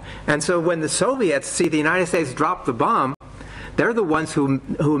that. And so when the Soviets see the United States drop the bomb, they're the ones who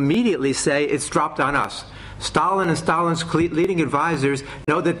immediately say it's dropped on us. Stalin and Stalin's leading advisors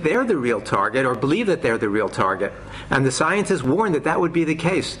know that they're the real target, or believe that they're the real target. And the scientists warned that that would be the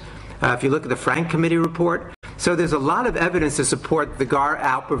case. If you look at the Frank Committee report, so there's a lot of evidence to support the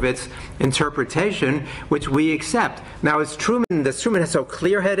Gar-Alperovitz interpretation, which we accept. Now, does Truman so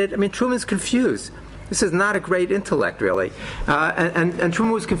clear-headed? I mean, Truman's confused. This is not a great intellect, really. And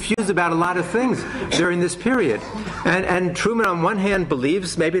Truman was confused about a lot of things during this period. And Truman, on one hand,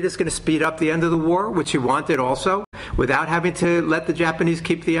 believes maybe this is going to speed up the end of the war, which he wanted also, without having to let the Japanese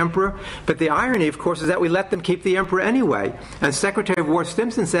keep the emperor. But the irony, of course, is that we let them keep the emperor anyway. And Secretary of War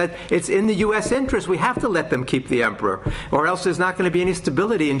Stimson said, it's in the U.S. interest. We have to let them keep the emperor, or else there's not going to be any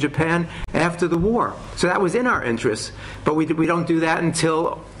stability in Japan after the war. So that was in our interest. But we don't do that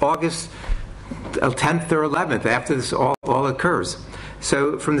until August 10th or 11th, after this all occurs.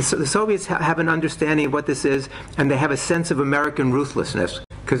 So the Soviets have an understanding of what this is, and they have a sense of American ruthlessness,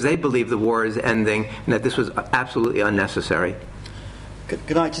 because they believe the war is ending and that this was absolutely unnecessary.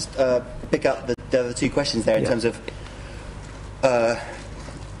 Can I just pick up the other 2 questions there in terms of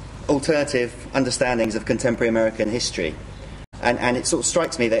alternative understandings of contemporary American history? And it sort of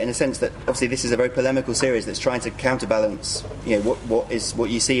strikes me that, in a sense, that obviously this is a very polemical series that's trying to counterbalance, what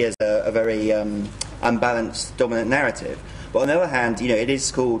you see as a very unbalanced dominant narrative. But on the other hand, it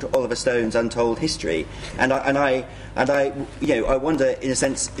is called Oliver Stone's Untold History, and I wonder, in a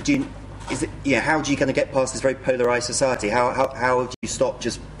sense, how do you kind of get past this very polarized society? How do you stop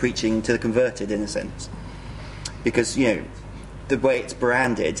just preaching to the converted, in a sense? Because the way it's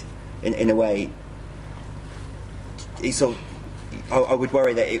branded, in a way, it's sort of, I would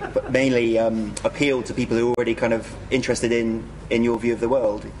worry that it mainly appealed to people who are already kind of interested in your view of the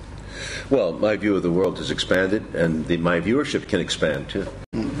world. Well, my view of the world has expanded, and my viewership can expand too.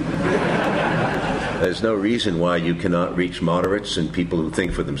 There's no reason why you cannot reach moderates and people who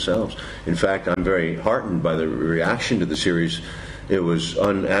think for themselves. In fact, I'm very heartened by the reaction to the series. It was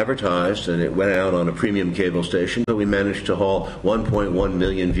unadvertised, and it went out on a premium cable station, but we managed to haul 1.1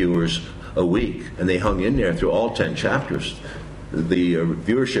 million viewers a week, and they hung in there through all 10 chapters. The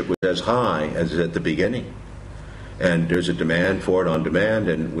viewership was as high as at the beginning, and there's a demand for it on demand,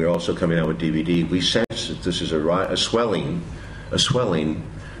 and we're also coming out with DVD. We sense that this is a swelling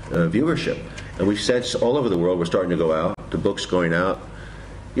viewership, and we've sensed all over the world. We're starting to go out. The book's going out.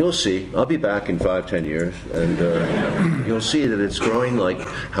 You'll see. I'll be back in 5-10 years, and you'll see that it's growing. Like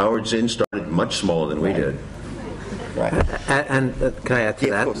Howard Zinn started much smaller than we did. Right. And can I add to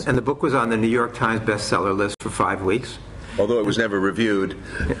that? And the book was on the New York Times bestseller list for 5 weeks. Although it was never reviewed.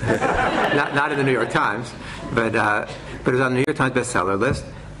 not in the New York Times, but it was on the New York Times bestseller list.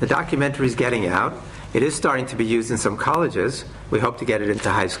 The documentary's getting out, It is starting to be used in some colleges. We hope to get it into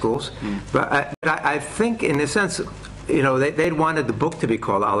high schools. But I think, in a sense, they'd wanted the book to be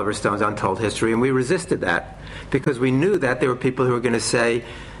called Oliver Stone's Untold History, and we resisted that because we knew that there were people who were going to say,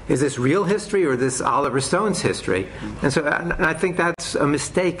 is this real history or is this Oliver Stone's history? And so I think that's a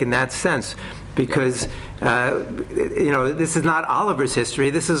mistake in that sense, because this is not Oliver's history.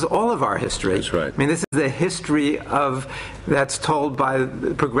 This is all of our history. That's right. I mean, this is the history that's told by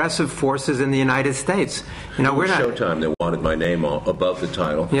progressive forces in the United States. We're not Showtime. They wanted my name above the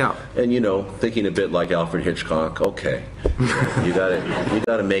title. Yeah. And thinking a bit like Alfred Hitchcock. Okay, you got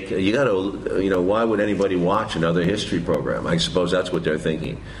to. Why would anybody watch another history program? I suppose that's what they're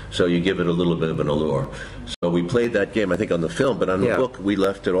thinking. So you give it a little bit of an allure. So we played that game, I think, on the film, but on the book we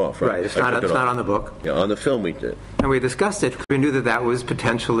left it off. Right. It's not on the book. Yeah, on the film we did. And we discussed it because we knew that was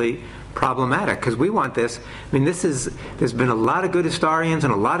potentially problematic, because we want this. I mean, there's been a lot of good historians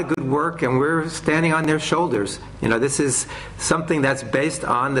and a lot of good work, and we're standing on their shoulders. This is something that's based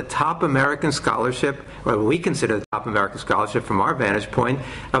on the top American scholarship, or we consider the top American scholarship from our vantage point,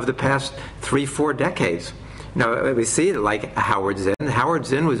 of the past 3-4 decades. We see it like Howard Zinn. Howard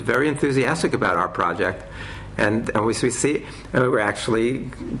Zinn was very enthusiastic about our project. And we see we're actually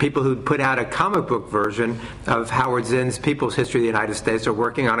people who put out a comic book version of Howard Zinn's People's History of the United States are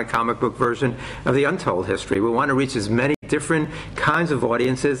working on a comic book version of the Untold History. We want to reach as many different kinds of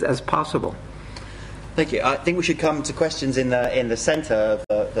audiences as possible. Thank you. I think we should come to questions in the centre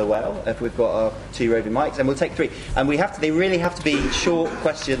of the well, if we've got our 2 roving mics, and we'll take 3. And they really have to be short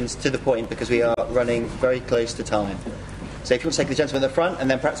questions to the point, because we are running very close to time. So if you want to take the gentleman at the front, and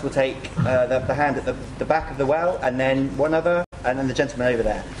then perhaps we'll take the hand at the back of the well, and then one other, and then the gentleman over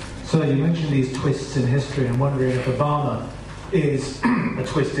there. So you mentioned these twists in history. I'm wondering if Obama is a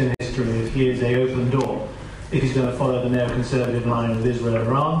twist in history, if he is a open door, if he's going to follow the neoconservative line with Israel and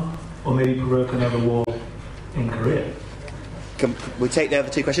Iran, or maybe provoke another war in Korea. Can we take the other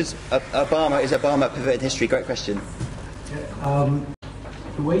 2 questions? Is Obama a pivot in history? Great question. The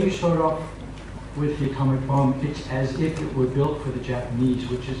way you start off with the atomic bomb, it's as if it were built for the Japanese,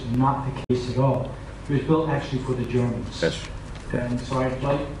 which is not the case at all. It was built actually for the Germans. Yes. And so I'd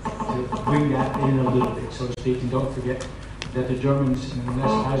like to bring that in a little bit, so to speak, and don't forget that the Germans,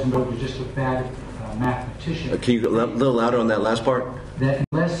 unless Heisenberg was just a bad mathematician. Can you go a little louder on that last part? That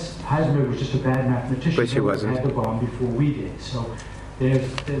unless Heisenberg was just a bad mathematician, which he wasn't, had the bomb before we did. So there's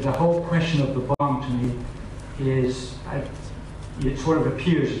the whole question of the bomb to me is, it sort of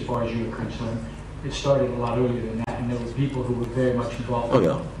appears, as far as you're concerned, it started a lot earlier than that, and there were people who were very much involved in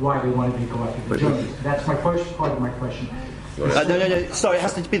why they wanted to go after the Germans. That's my first part of my question. No. Sorry, it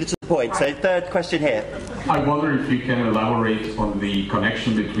has to be to the point. So, 3rd question here. I wonder if you can elaborate on the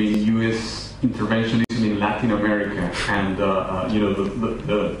connection between U.S. interventionism in Latin America and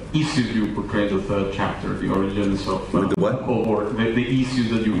the issues you portray in the 3rd chapter, the origins of the what? Or the issues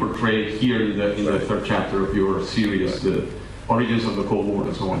that you portray here in the 3rd chapter of your series, the origins of the Cold War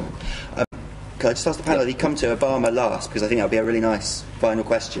and so on. Can I just ask the panel, you come to Obama last, because I think that would be a really nice final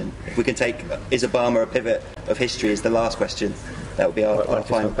question. If we can take, is Obama a pivot of history, is the last question. That would be our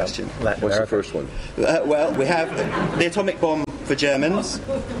final question. What's the first one? Well, we have the atomic bomb for Germans,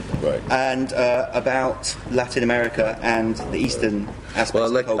 right, and about Latin America and the eastern aspects.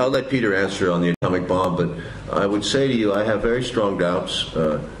 Well, I'll let Peter answer on the atomic bomb, but I would say to you, I have very strong doubts.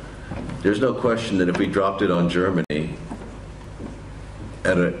 There's no question that if we dropped it on Germany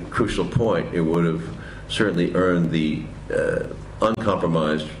at a crucial point, it would have certainly earned the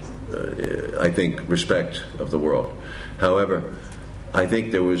uncompromised, I think, respect of the world. However, I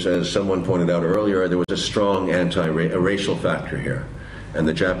think there was, as someone pointed out earlier, there was a strong racial factor here, and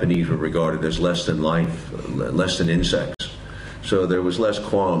the Japanese were regarded as less than life, less than insects. So there was less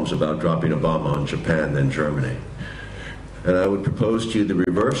qualms about dropping a bomb on Japan than Germany. And I would propose to you the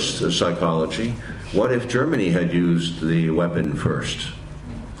reverse psychology. What if Germany had used the weapon first?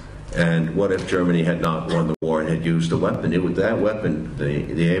 And what if Germany had not won the war and had used the weapon? That weapon,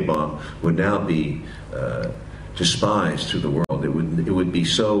 the A-bomb, would now be despised through the world. It would be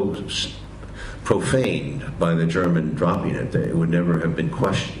so profaned by the German dropping it that it would never have been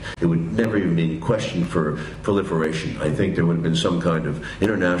questioned. It would never even been questioned for proliferation. I think there would have been some kind of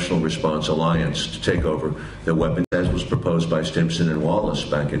international response alliance to take over the weapon, as was proposed by Stimson and Wallace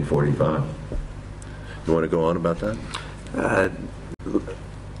back in '45. You want to go on about that?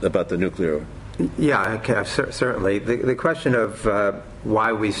 About the nuclear? Yeah, okay, certainly. The question of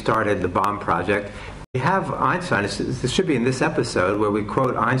why we started the bomb project, we have Einstein. This should be in this episode where we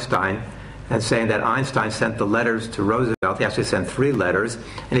quote Einstein and saying that Einstein sent the letters to Roosevelt. He actually sent 3 letters,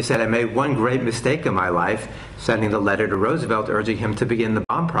 and he said, I made one great mistake in my life, sending the letter to Roosevelt urging him to begin the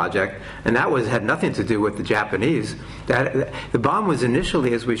bomb project, and that had nothing to do with the Japanese. The bomb was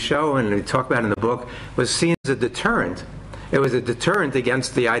initially, as we show and we talk about in the book, was seen as a deterrent. It was a deterrent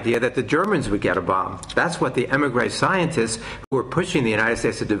against the idea that the Germans would get a bomb. That's what the emigre scientists who were pushing the United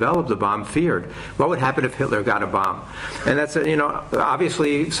States to develop the bomb feared. What would happen if Hitler got a bomb? And that's,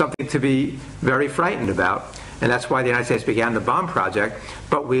 obviously something to be very frightened about. And that's why the United States began the bomb project.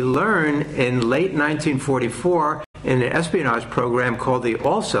 But we learn in late 1944 in an espionage program called the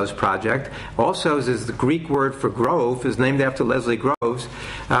Alsos Project. Alsos is the Greek word for grove, is named after Leslie Groves.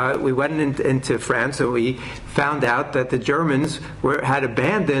 We went into France and we found out that the Germans had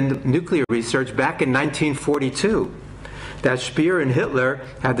abandoned nuclear research back in 1942. That Speer and Hitler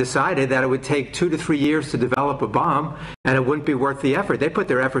had decided that it would take 2 to 3 years to develop a bomb, and it wouldn't be worth the effort. They put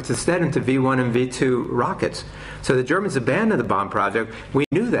their efforts instead into V-1 and V-2 rockets. So the Germans abandoned the bomb project. We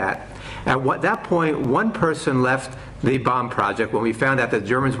knew that. At that point, one person left the bomb project when we found out that the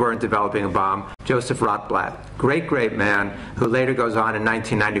Germans weren't developing a bomb, Joseph Rotblat. Great, great man, who later goes on in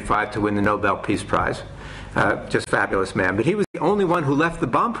 1995 to win the Nobel Peace Prize. Just fabulous man. But he was the only one who left the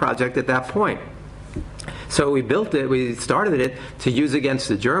bomb project at that point. So we built it, we started it to use against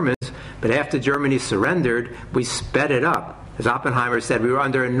the Germans, but after Germany surrendered, we sped it up. As Oppenheimer said, we were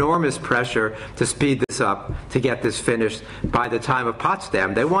under enormous pressure to speed this up, to get this finished by the time of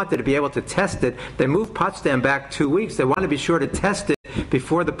Potsdam. They wanted to be able to test it. They moved Potsdam back 2 weeks. They wanted to be sure to test it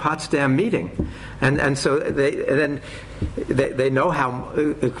before the Potsdam meeting. And so they know how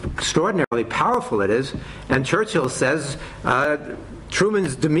extraordinarily powerful it is. And Churchill says,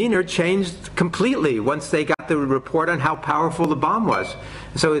 Truman's demeanor changed completely once they got the report on how powerful the bomb was.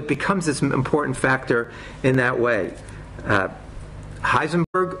 So it becomes this important factor in that way.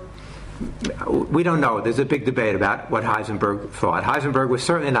 Heisenberg, we don't know. There's a big debate about what Heisenberg thought. Heisenberg was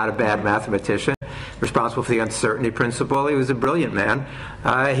certainly not a bad mathematician, responsible for the uncertainty principle. He was a brilliant man.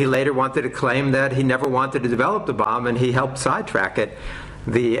 He later wanted to claim that he never wanted to develop the bomb, and he helped sidetrack it.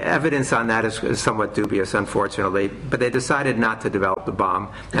 The evidence on that is somewhat dubious, unfortunately, but they decided not to develop the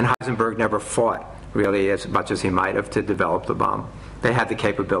bomb, and Heisenberg never fought, really, as much as he might have to develop the bomb. They had the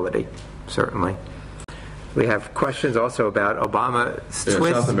capability, certainly. We have questions also about Obama's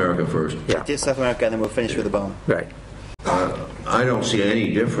twist. South America first. Yeah. Just South America, and then we'll finish with the bomb. Right. I don't see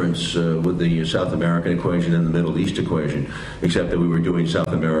any difference with the South American equation and the Middle East equation, except that we were doing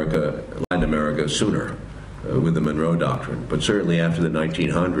Latin America sooner. With the Monroe Doctrine, but certainly after the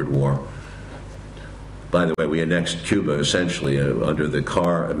 1900 war. By the way, we annexed Cuba essentially under the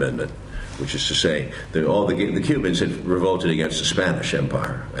Carr Amendment, which is to say that all the Cubans had revolted against the Spanish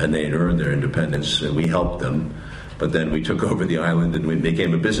Empire, and they had earned their independence, and we helped them, but then we took over the island and we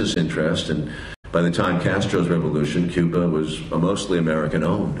became a business interest, and by the time Castro's revolution, Cuba was mostly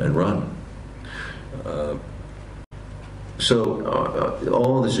American-owned and run. So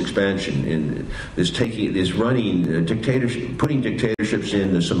all this expansion is running dictatorship, putting dictatorships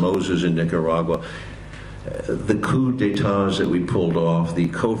in, the Somozas in Nicaragua, the coup d'etats that we pulled off, the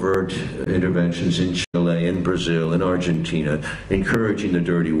covert interventions in Chile, in Brazil, in Argentina, encouraging the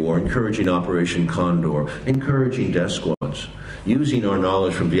dirty war, encouraging Operation Condor, encouraging death squads, using our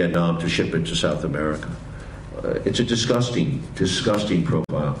knowledge from Vietnam to ship it to South America. It's a disgusting, disgusting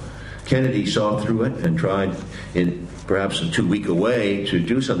profile. Kennedy saw through it and tried in perhaps a too-weak a way to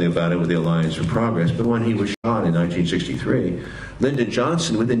do something about it with the Alliance for Progress, but when he was shot in 1963, Lyndon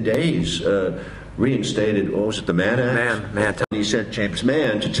Johnson, within days, reinstated, what was it, the Mann Act? Mann. He sent James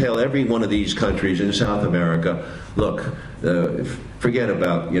Mann to tell every one of these countries in South America, look, forget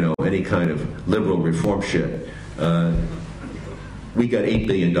about any kind of liberal reform shit. We got $8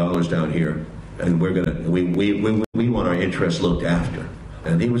 billion down here, and we want our interests looked after.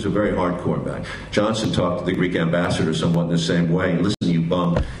 And he was a very hardcore guy. Johnson talked to the Greek ambassador somewhat in the same way. Listen, you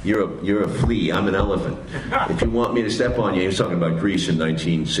bum, you're a flea. I'm an elephant. If you want me to step on you, he was talking about Greece in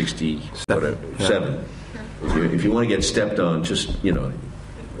 1967. If you want to get stepped on, just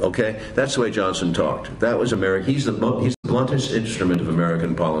okay. That's the way Johnson talked. That was America. He's the bluntest instrument of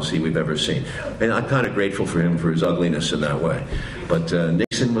American policy we've ever seen, and I'm kind of grateful for him for his ugliness in that way. But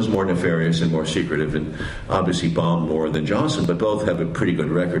Nixon was more nefarious and more secretive, and obviously bombed more than Johnson. But both have a pretty good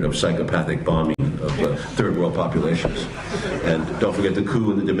record of psychopathic bombing of third world populations. And don't forget the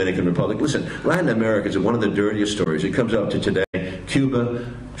coup in the Dominican Republic. Listen, Latin America is one of the dirtiest stories. It comes up to today. Cuba,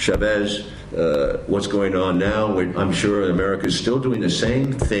 Chavez, what's going on now? I'm sure America is still doing the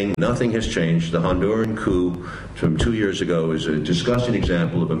same thing. Nothing has changed. The Honduran coup from 2 years ago is a disgusting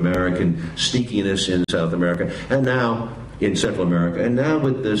example of American sneakiness in South America, and now in Central America, and now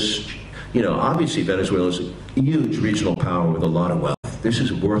with this You know, obviously Venezuela is a huge regional power with a lot of wealth. This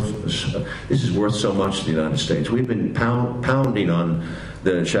is worth so much to the United States. We've been pounding on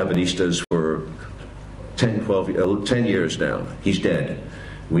the Chavistas for 10 years now. He's dead.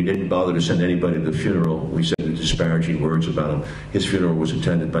 We didn't bother to send anybody to the funeral. We said disparaging words about him. His funeral was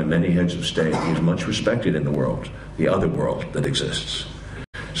attended by many heads of state. He's much respected in the world, the other world that exists.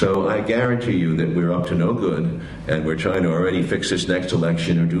 So I guarantee you that we're up to no good, and we're trying to already fix this next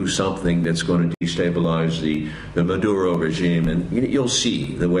election or do something that's going to destabilize the Maduro regime, and you'll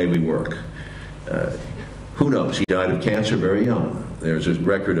see the way we work. Who knows? He died of cancer very young. There's a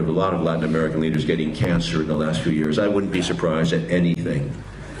record of a lot of Latin American leaders getting cancer in the last few years. I wouldn't be surprised at anything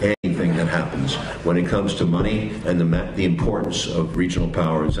that happens when it comes to money and the importance of regional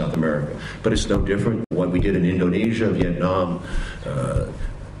power in South America. But it's no different what we did in Indonesia, Vietnam,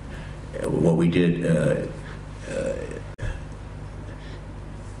 what we did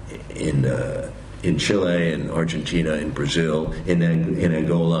in Chile, in Argentina, in Brazil, in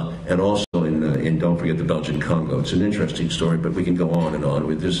Angola, and also in don't forget the Belgian Congo. It's an interesting story, but we can go on and on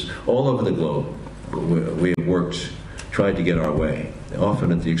with this all over the globe. We have worked, tried to get our way,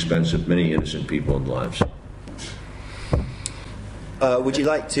 often at the expense of many innocent people and lives. Would you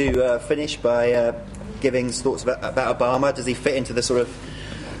like to finish by giving thoughts about Obama? Does he fit into the sort of...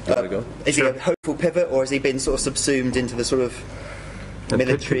 is he a hopeful pivot, or has he been sort of subsumed into the sort of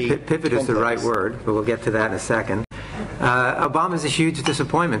military... Pivot is the right word, but we'll get to that in a second. Obama's a huge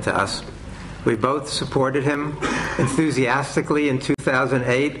disappointment to us. We both supported him enthusiastically in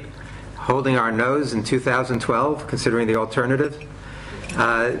 2008, holding our nose in 2012, considering the alternative.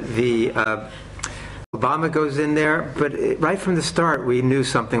 Obama goes in there, but right from the start we knew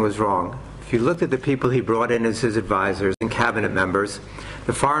something was wrong. If you looked at the people he brought in as his advisors and cabinet members,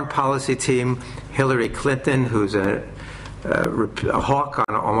 the foreign policy team, Hillary Clinton, who's a hawk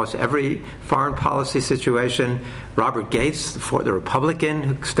on almost every foreign policy situation, Robert Gates, the Republican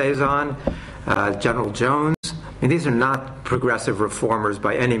who stays on, General Jones. I mean, these are not progressive reformers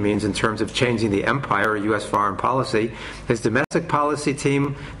by any means in terms of changing the empire or U.S. foreign policy. His domestic policy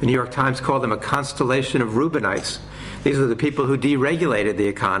team, the New York Times called them a constellation of Reubenites. These are the people who deregulated the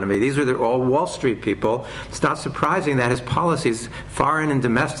economy. These are all Wall Street people. It's not surprising that his policies, foreign and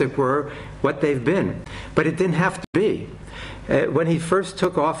domestic, were what they've been. But it didn't have to be. When he first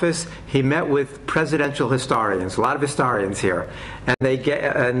took office, he met with presidential historians, a lot of historians here.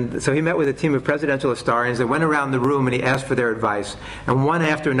 And so he met with a team of presidential historians that went around the room and he asked for their advice. And one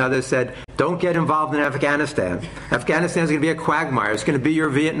after another said, don't get involved in Afghanistan. Afghanistan's going to be a quagmire. It's going to be your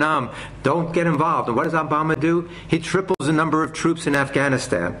Vietnam. Don't get involved. And what does Obama do? He triples the number of troops in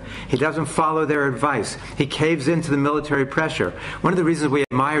Afghanistan. He doesn't follow their advice. He caves into the military pressure. One of the reasons we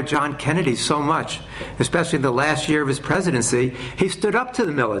admire John Kennedy so much, especially in the last year of his presidency, he stood up to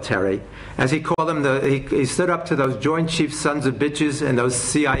the military, as he called them. He stood up to those Joint Chiefs sons of bitches and those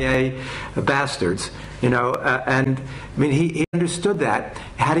CIA bastards. And I mean, he understood that.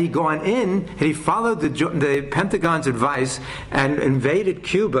 Had he gone in, had he followed the Pentagon's advice and invaded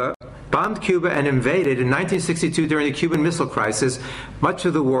Cuba, bombed Cuba and invaded in 1962 during the Cuban Missile Crisis, much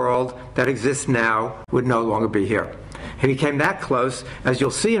of the world that exists now would no longer be here. He became that close. As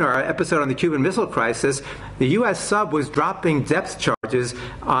you'll see in our episode on the Cuban Missile Crisis, the U.S. sub was dropping depth charges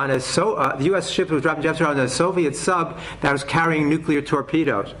on the U.S. ship was dropping depth charges on a Soviet sub that was carrying nuclear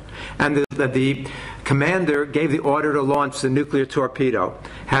torpedoes. And the commander gave the order to launch the nuclear torpedo.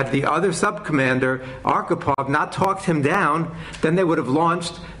 Had the other sub-commander, Arkhipov, not talked him down, then they would have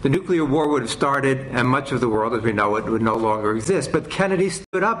launched, the nuclear war would have started, and much of the world as we know it would no longer exist. But Kennedy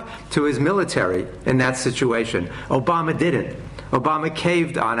stood up to his military in that situation. Obama didn't. Obama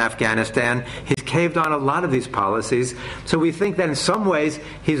caved on Afghanistan. He's caved on a lot of these policies. So we think that in some ways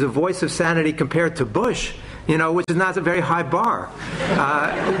he's a voice of sanity compared to Bush, which is not a very high bar.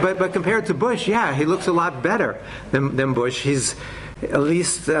 But compared to Bush, yeah, he looks a lot better than Bush. He's at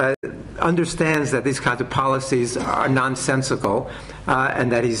least understands that these kinds of policies are nonsensical,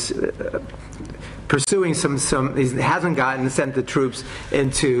 and that he's pursuing he hasn't sent the troops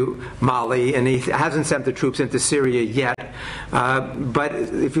into Mali, and he hasn't sent the troops into Syria yet. But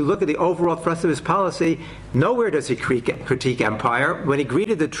if you look at the overall thrust of his policy, nowhere does he critique empire. When he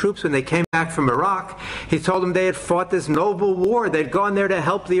greeted the troops when they came back from Iraq, he told them they had fought this noble war. They'd gone there to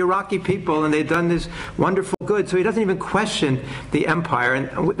help the Iraqi people, and they'd done this wonderful good. So he doesn't even question the empire,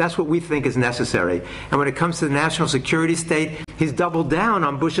 and that's what we think is necessary. And when it comes to the national security state, he's doubled down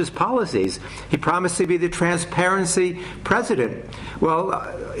on Bush's policies. He promised to be the transparency president. Well,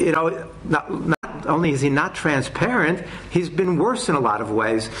 not not only is he not transparent, he's been worse in a lot of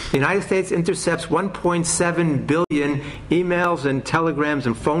ways. The United States intercepts 1.7 billion emails and telegrams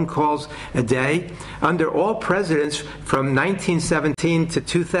and phone calls a day. Under all presidents from 1917 to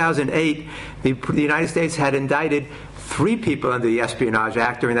 2008, the United States had indicted 3 people under the Espionage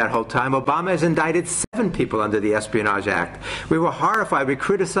Act during that whole time. Obama has indicted 7 people under the Espionage Act. We were horrified. We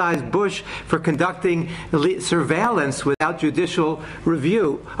criticized Bush for conducting surveillance without judicial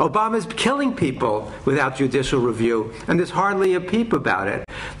review. Obama's killing people without judicial review, and there's hardly a peep about it.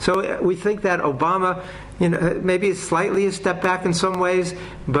 So we think that Obama, maybe is slightly a step back in some ways,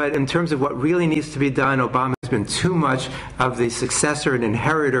 but in terms of what really needs to be done, Obama has been too much of the successor and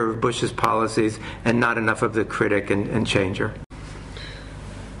inheritor of Bush's policies and not enough of the critic and changer.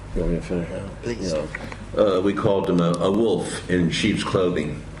 You want me to finish? Please. We called him a wolf in sheep's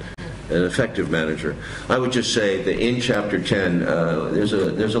clothing, an effective manager. I would just say that in Chapter 10, there's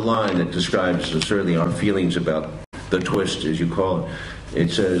a line that describes certainly our feelings about the twist, as you call it. It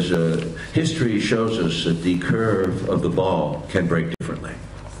says, history shows us that the curve of the ball can break differently,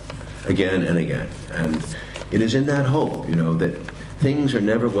 again and again. And it is in that hope, that things are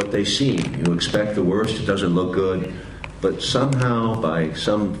never what they seem. You expect the worst, it doesn't look good, but somehow, by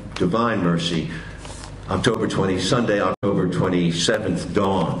some divine mercy, Sunday, October 27th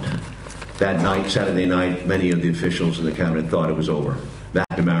dawned. That night, Saturday night, many of the officials in the cabinet thought it was over.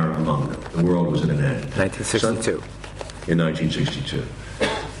 McNamara among them. The world was at an end. 1962. In 1962.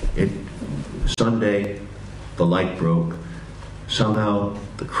 Sunday, the light broke. Somehow,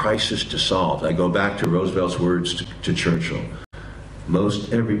 the crisis dissolved. I go back to Roosevelt's words to Churchill.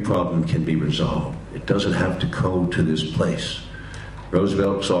 Most every problem can be resolved. It doesn't have to go to this place.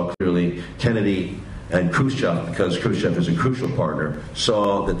 Roosevelt saw clearly. Kennedy and Khrushchev, because Khrushchev is a crucial partner,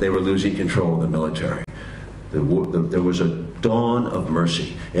 saw that they were losing control of the military. There was a dawn of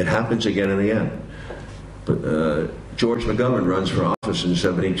mercy. It happens again and again. But George McGovern runs for office in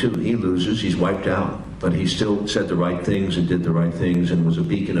 1972. He loses. He's wiped out. But he still said the right things and did the right things and was a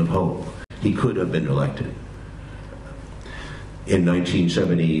beacon of hope. He could have been elected. In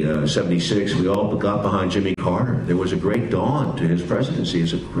 1976, we all got behind Jimmy Carter. There was a great dawn to his presidency.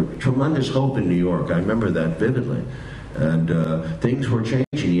 It's a tremendous hope in New York. I remember that vividly. And things were changing.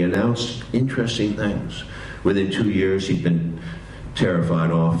 He announced interesting things. Within 2 years, he'd been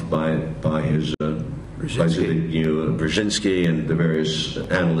terrified off by his Brzezinski and the various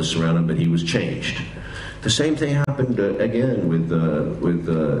analysts around him, but he was changed. The same thing happened again with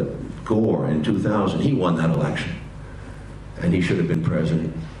Gore in 2000. He won that election, and he should have been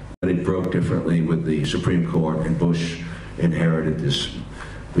president. But it broke differently with the Supreme Court, and Bush inherited this.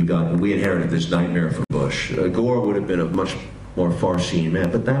 We inherited this nightmare from Bush. Gore would have been a much more far-seeing man,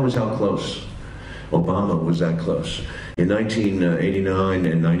 but that was how close. Obama was that close. In 1989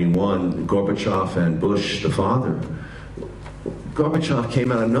 and 91, Gorbachev and Bush, the father, Gorbachev came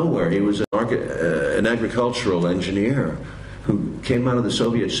out of nowhere. He was an agricultural engineer who came out of the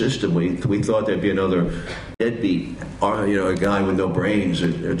Soviet system. We thought there'd be another deadbeat, a guy with no brains, a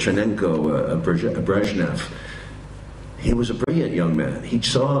Chernenko, a Brezhnev. He was a brilliant young man. He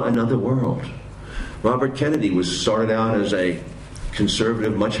saw another world. Robert Kennedy started out as a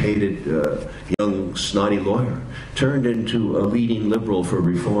conservative, much hated young snotty lawyer, turned into a leading liberal for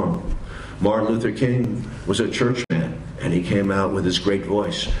reform. Martin Luther King was a churchman, and he came out with his great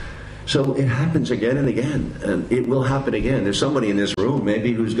voice. So it happens again and again, and it will happen again. There's somebody in this room,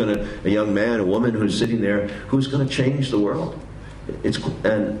 maybe a young man, a woman who's sitting there, who's going to change the world. We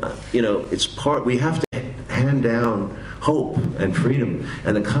have to hand down hope and freedom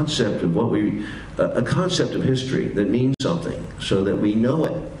and the concept of a concept of history that means something, so that we know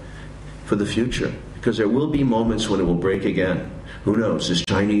it for the future. Because there will be moments when it will break again. Who knows? This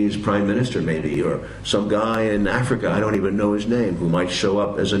Chinese prime minister maybe, or some guy in Africa, I don't even know his name, who might show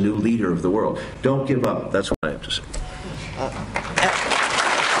up as a new leader of the world. Don't give up. That's what I have to say.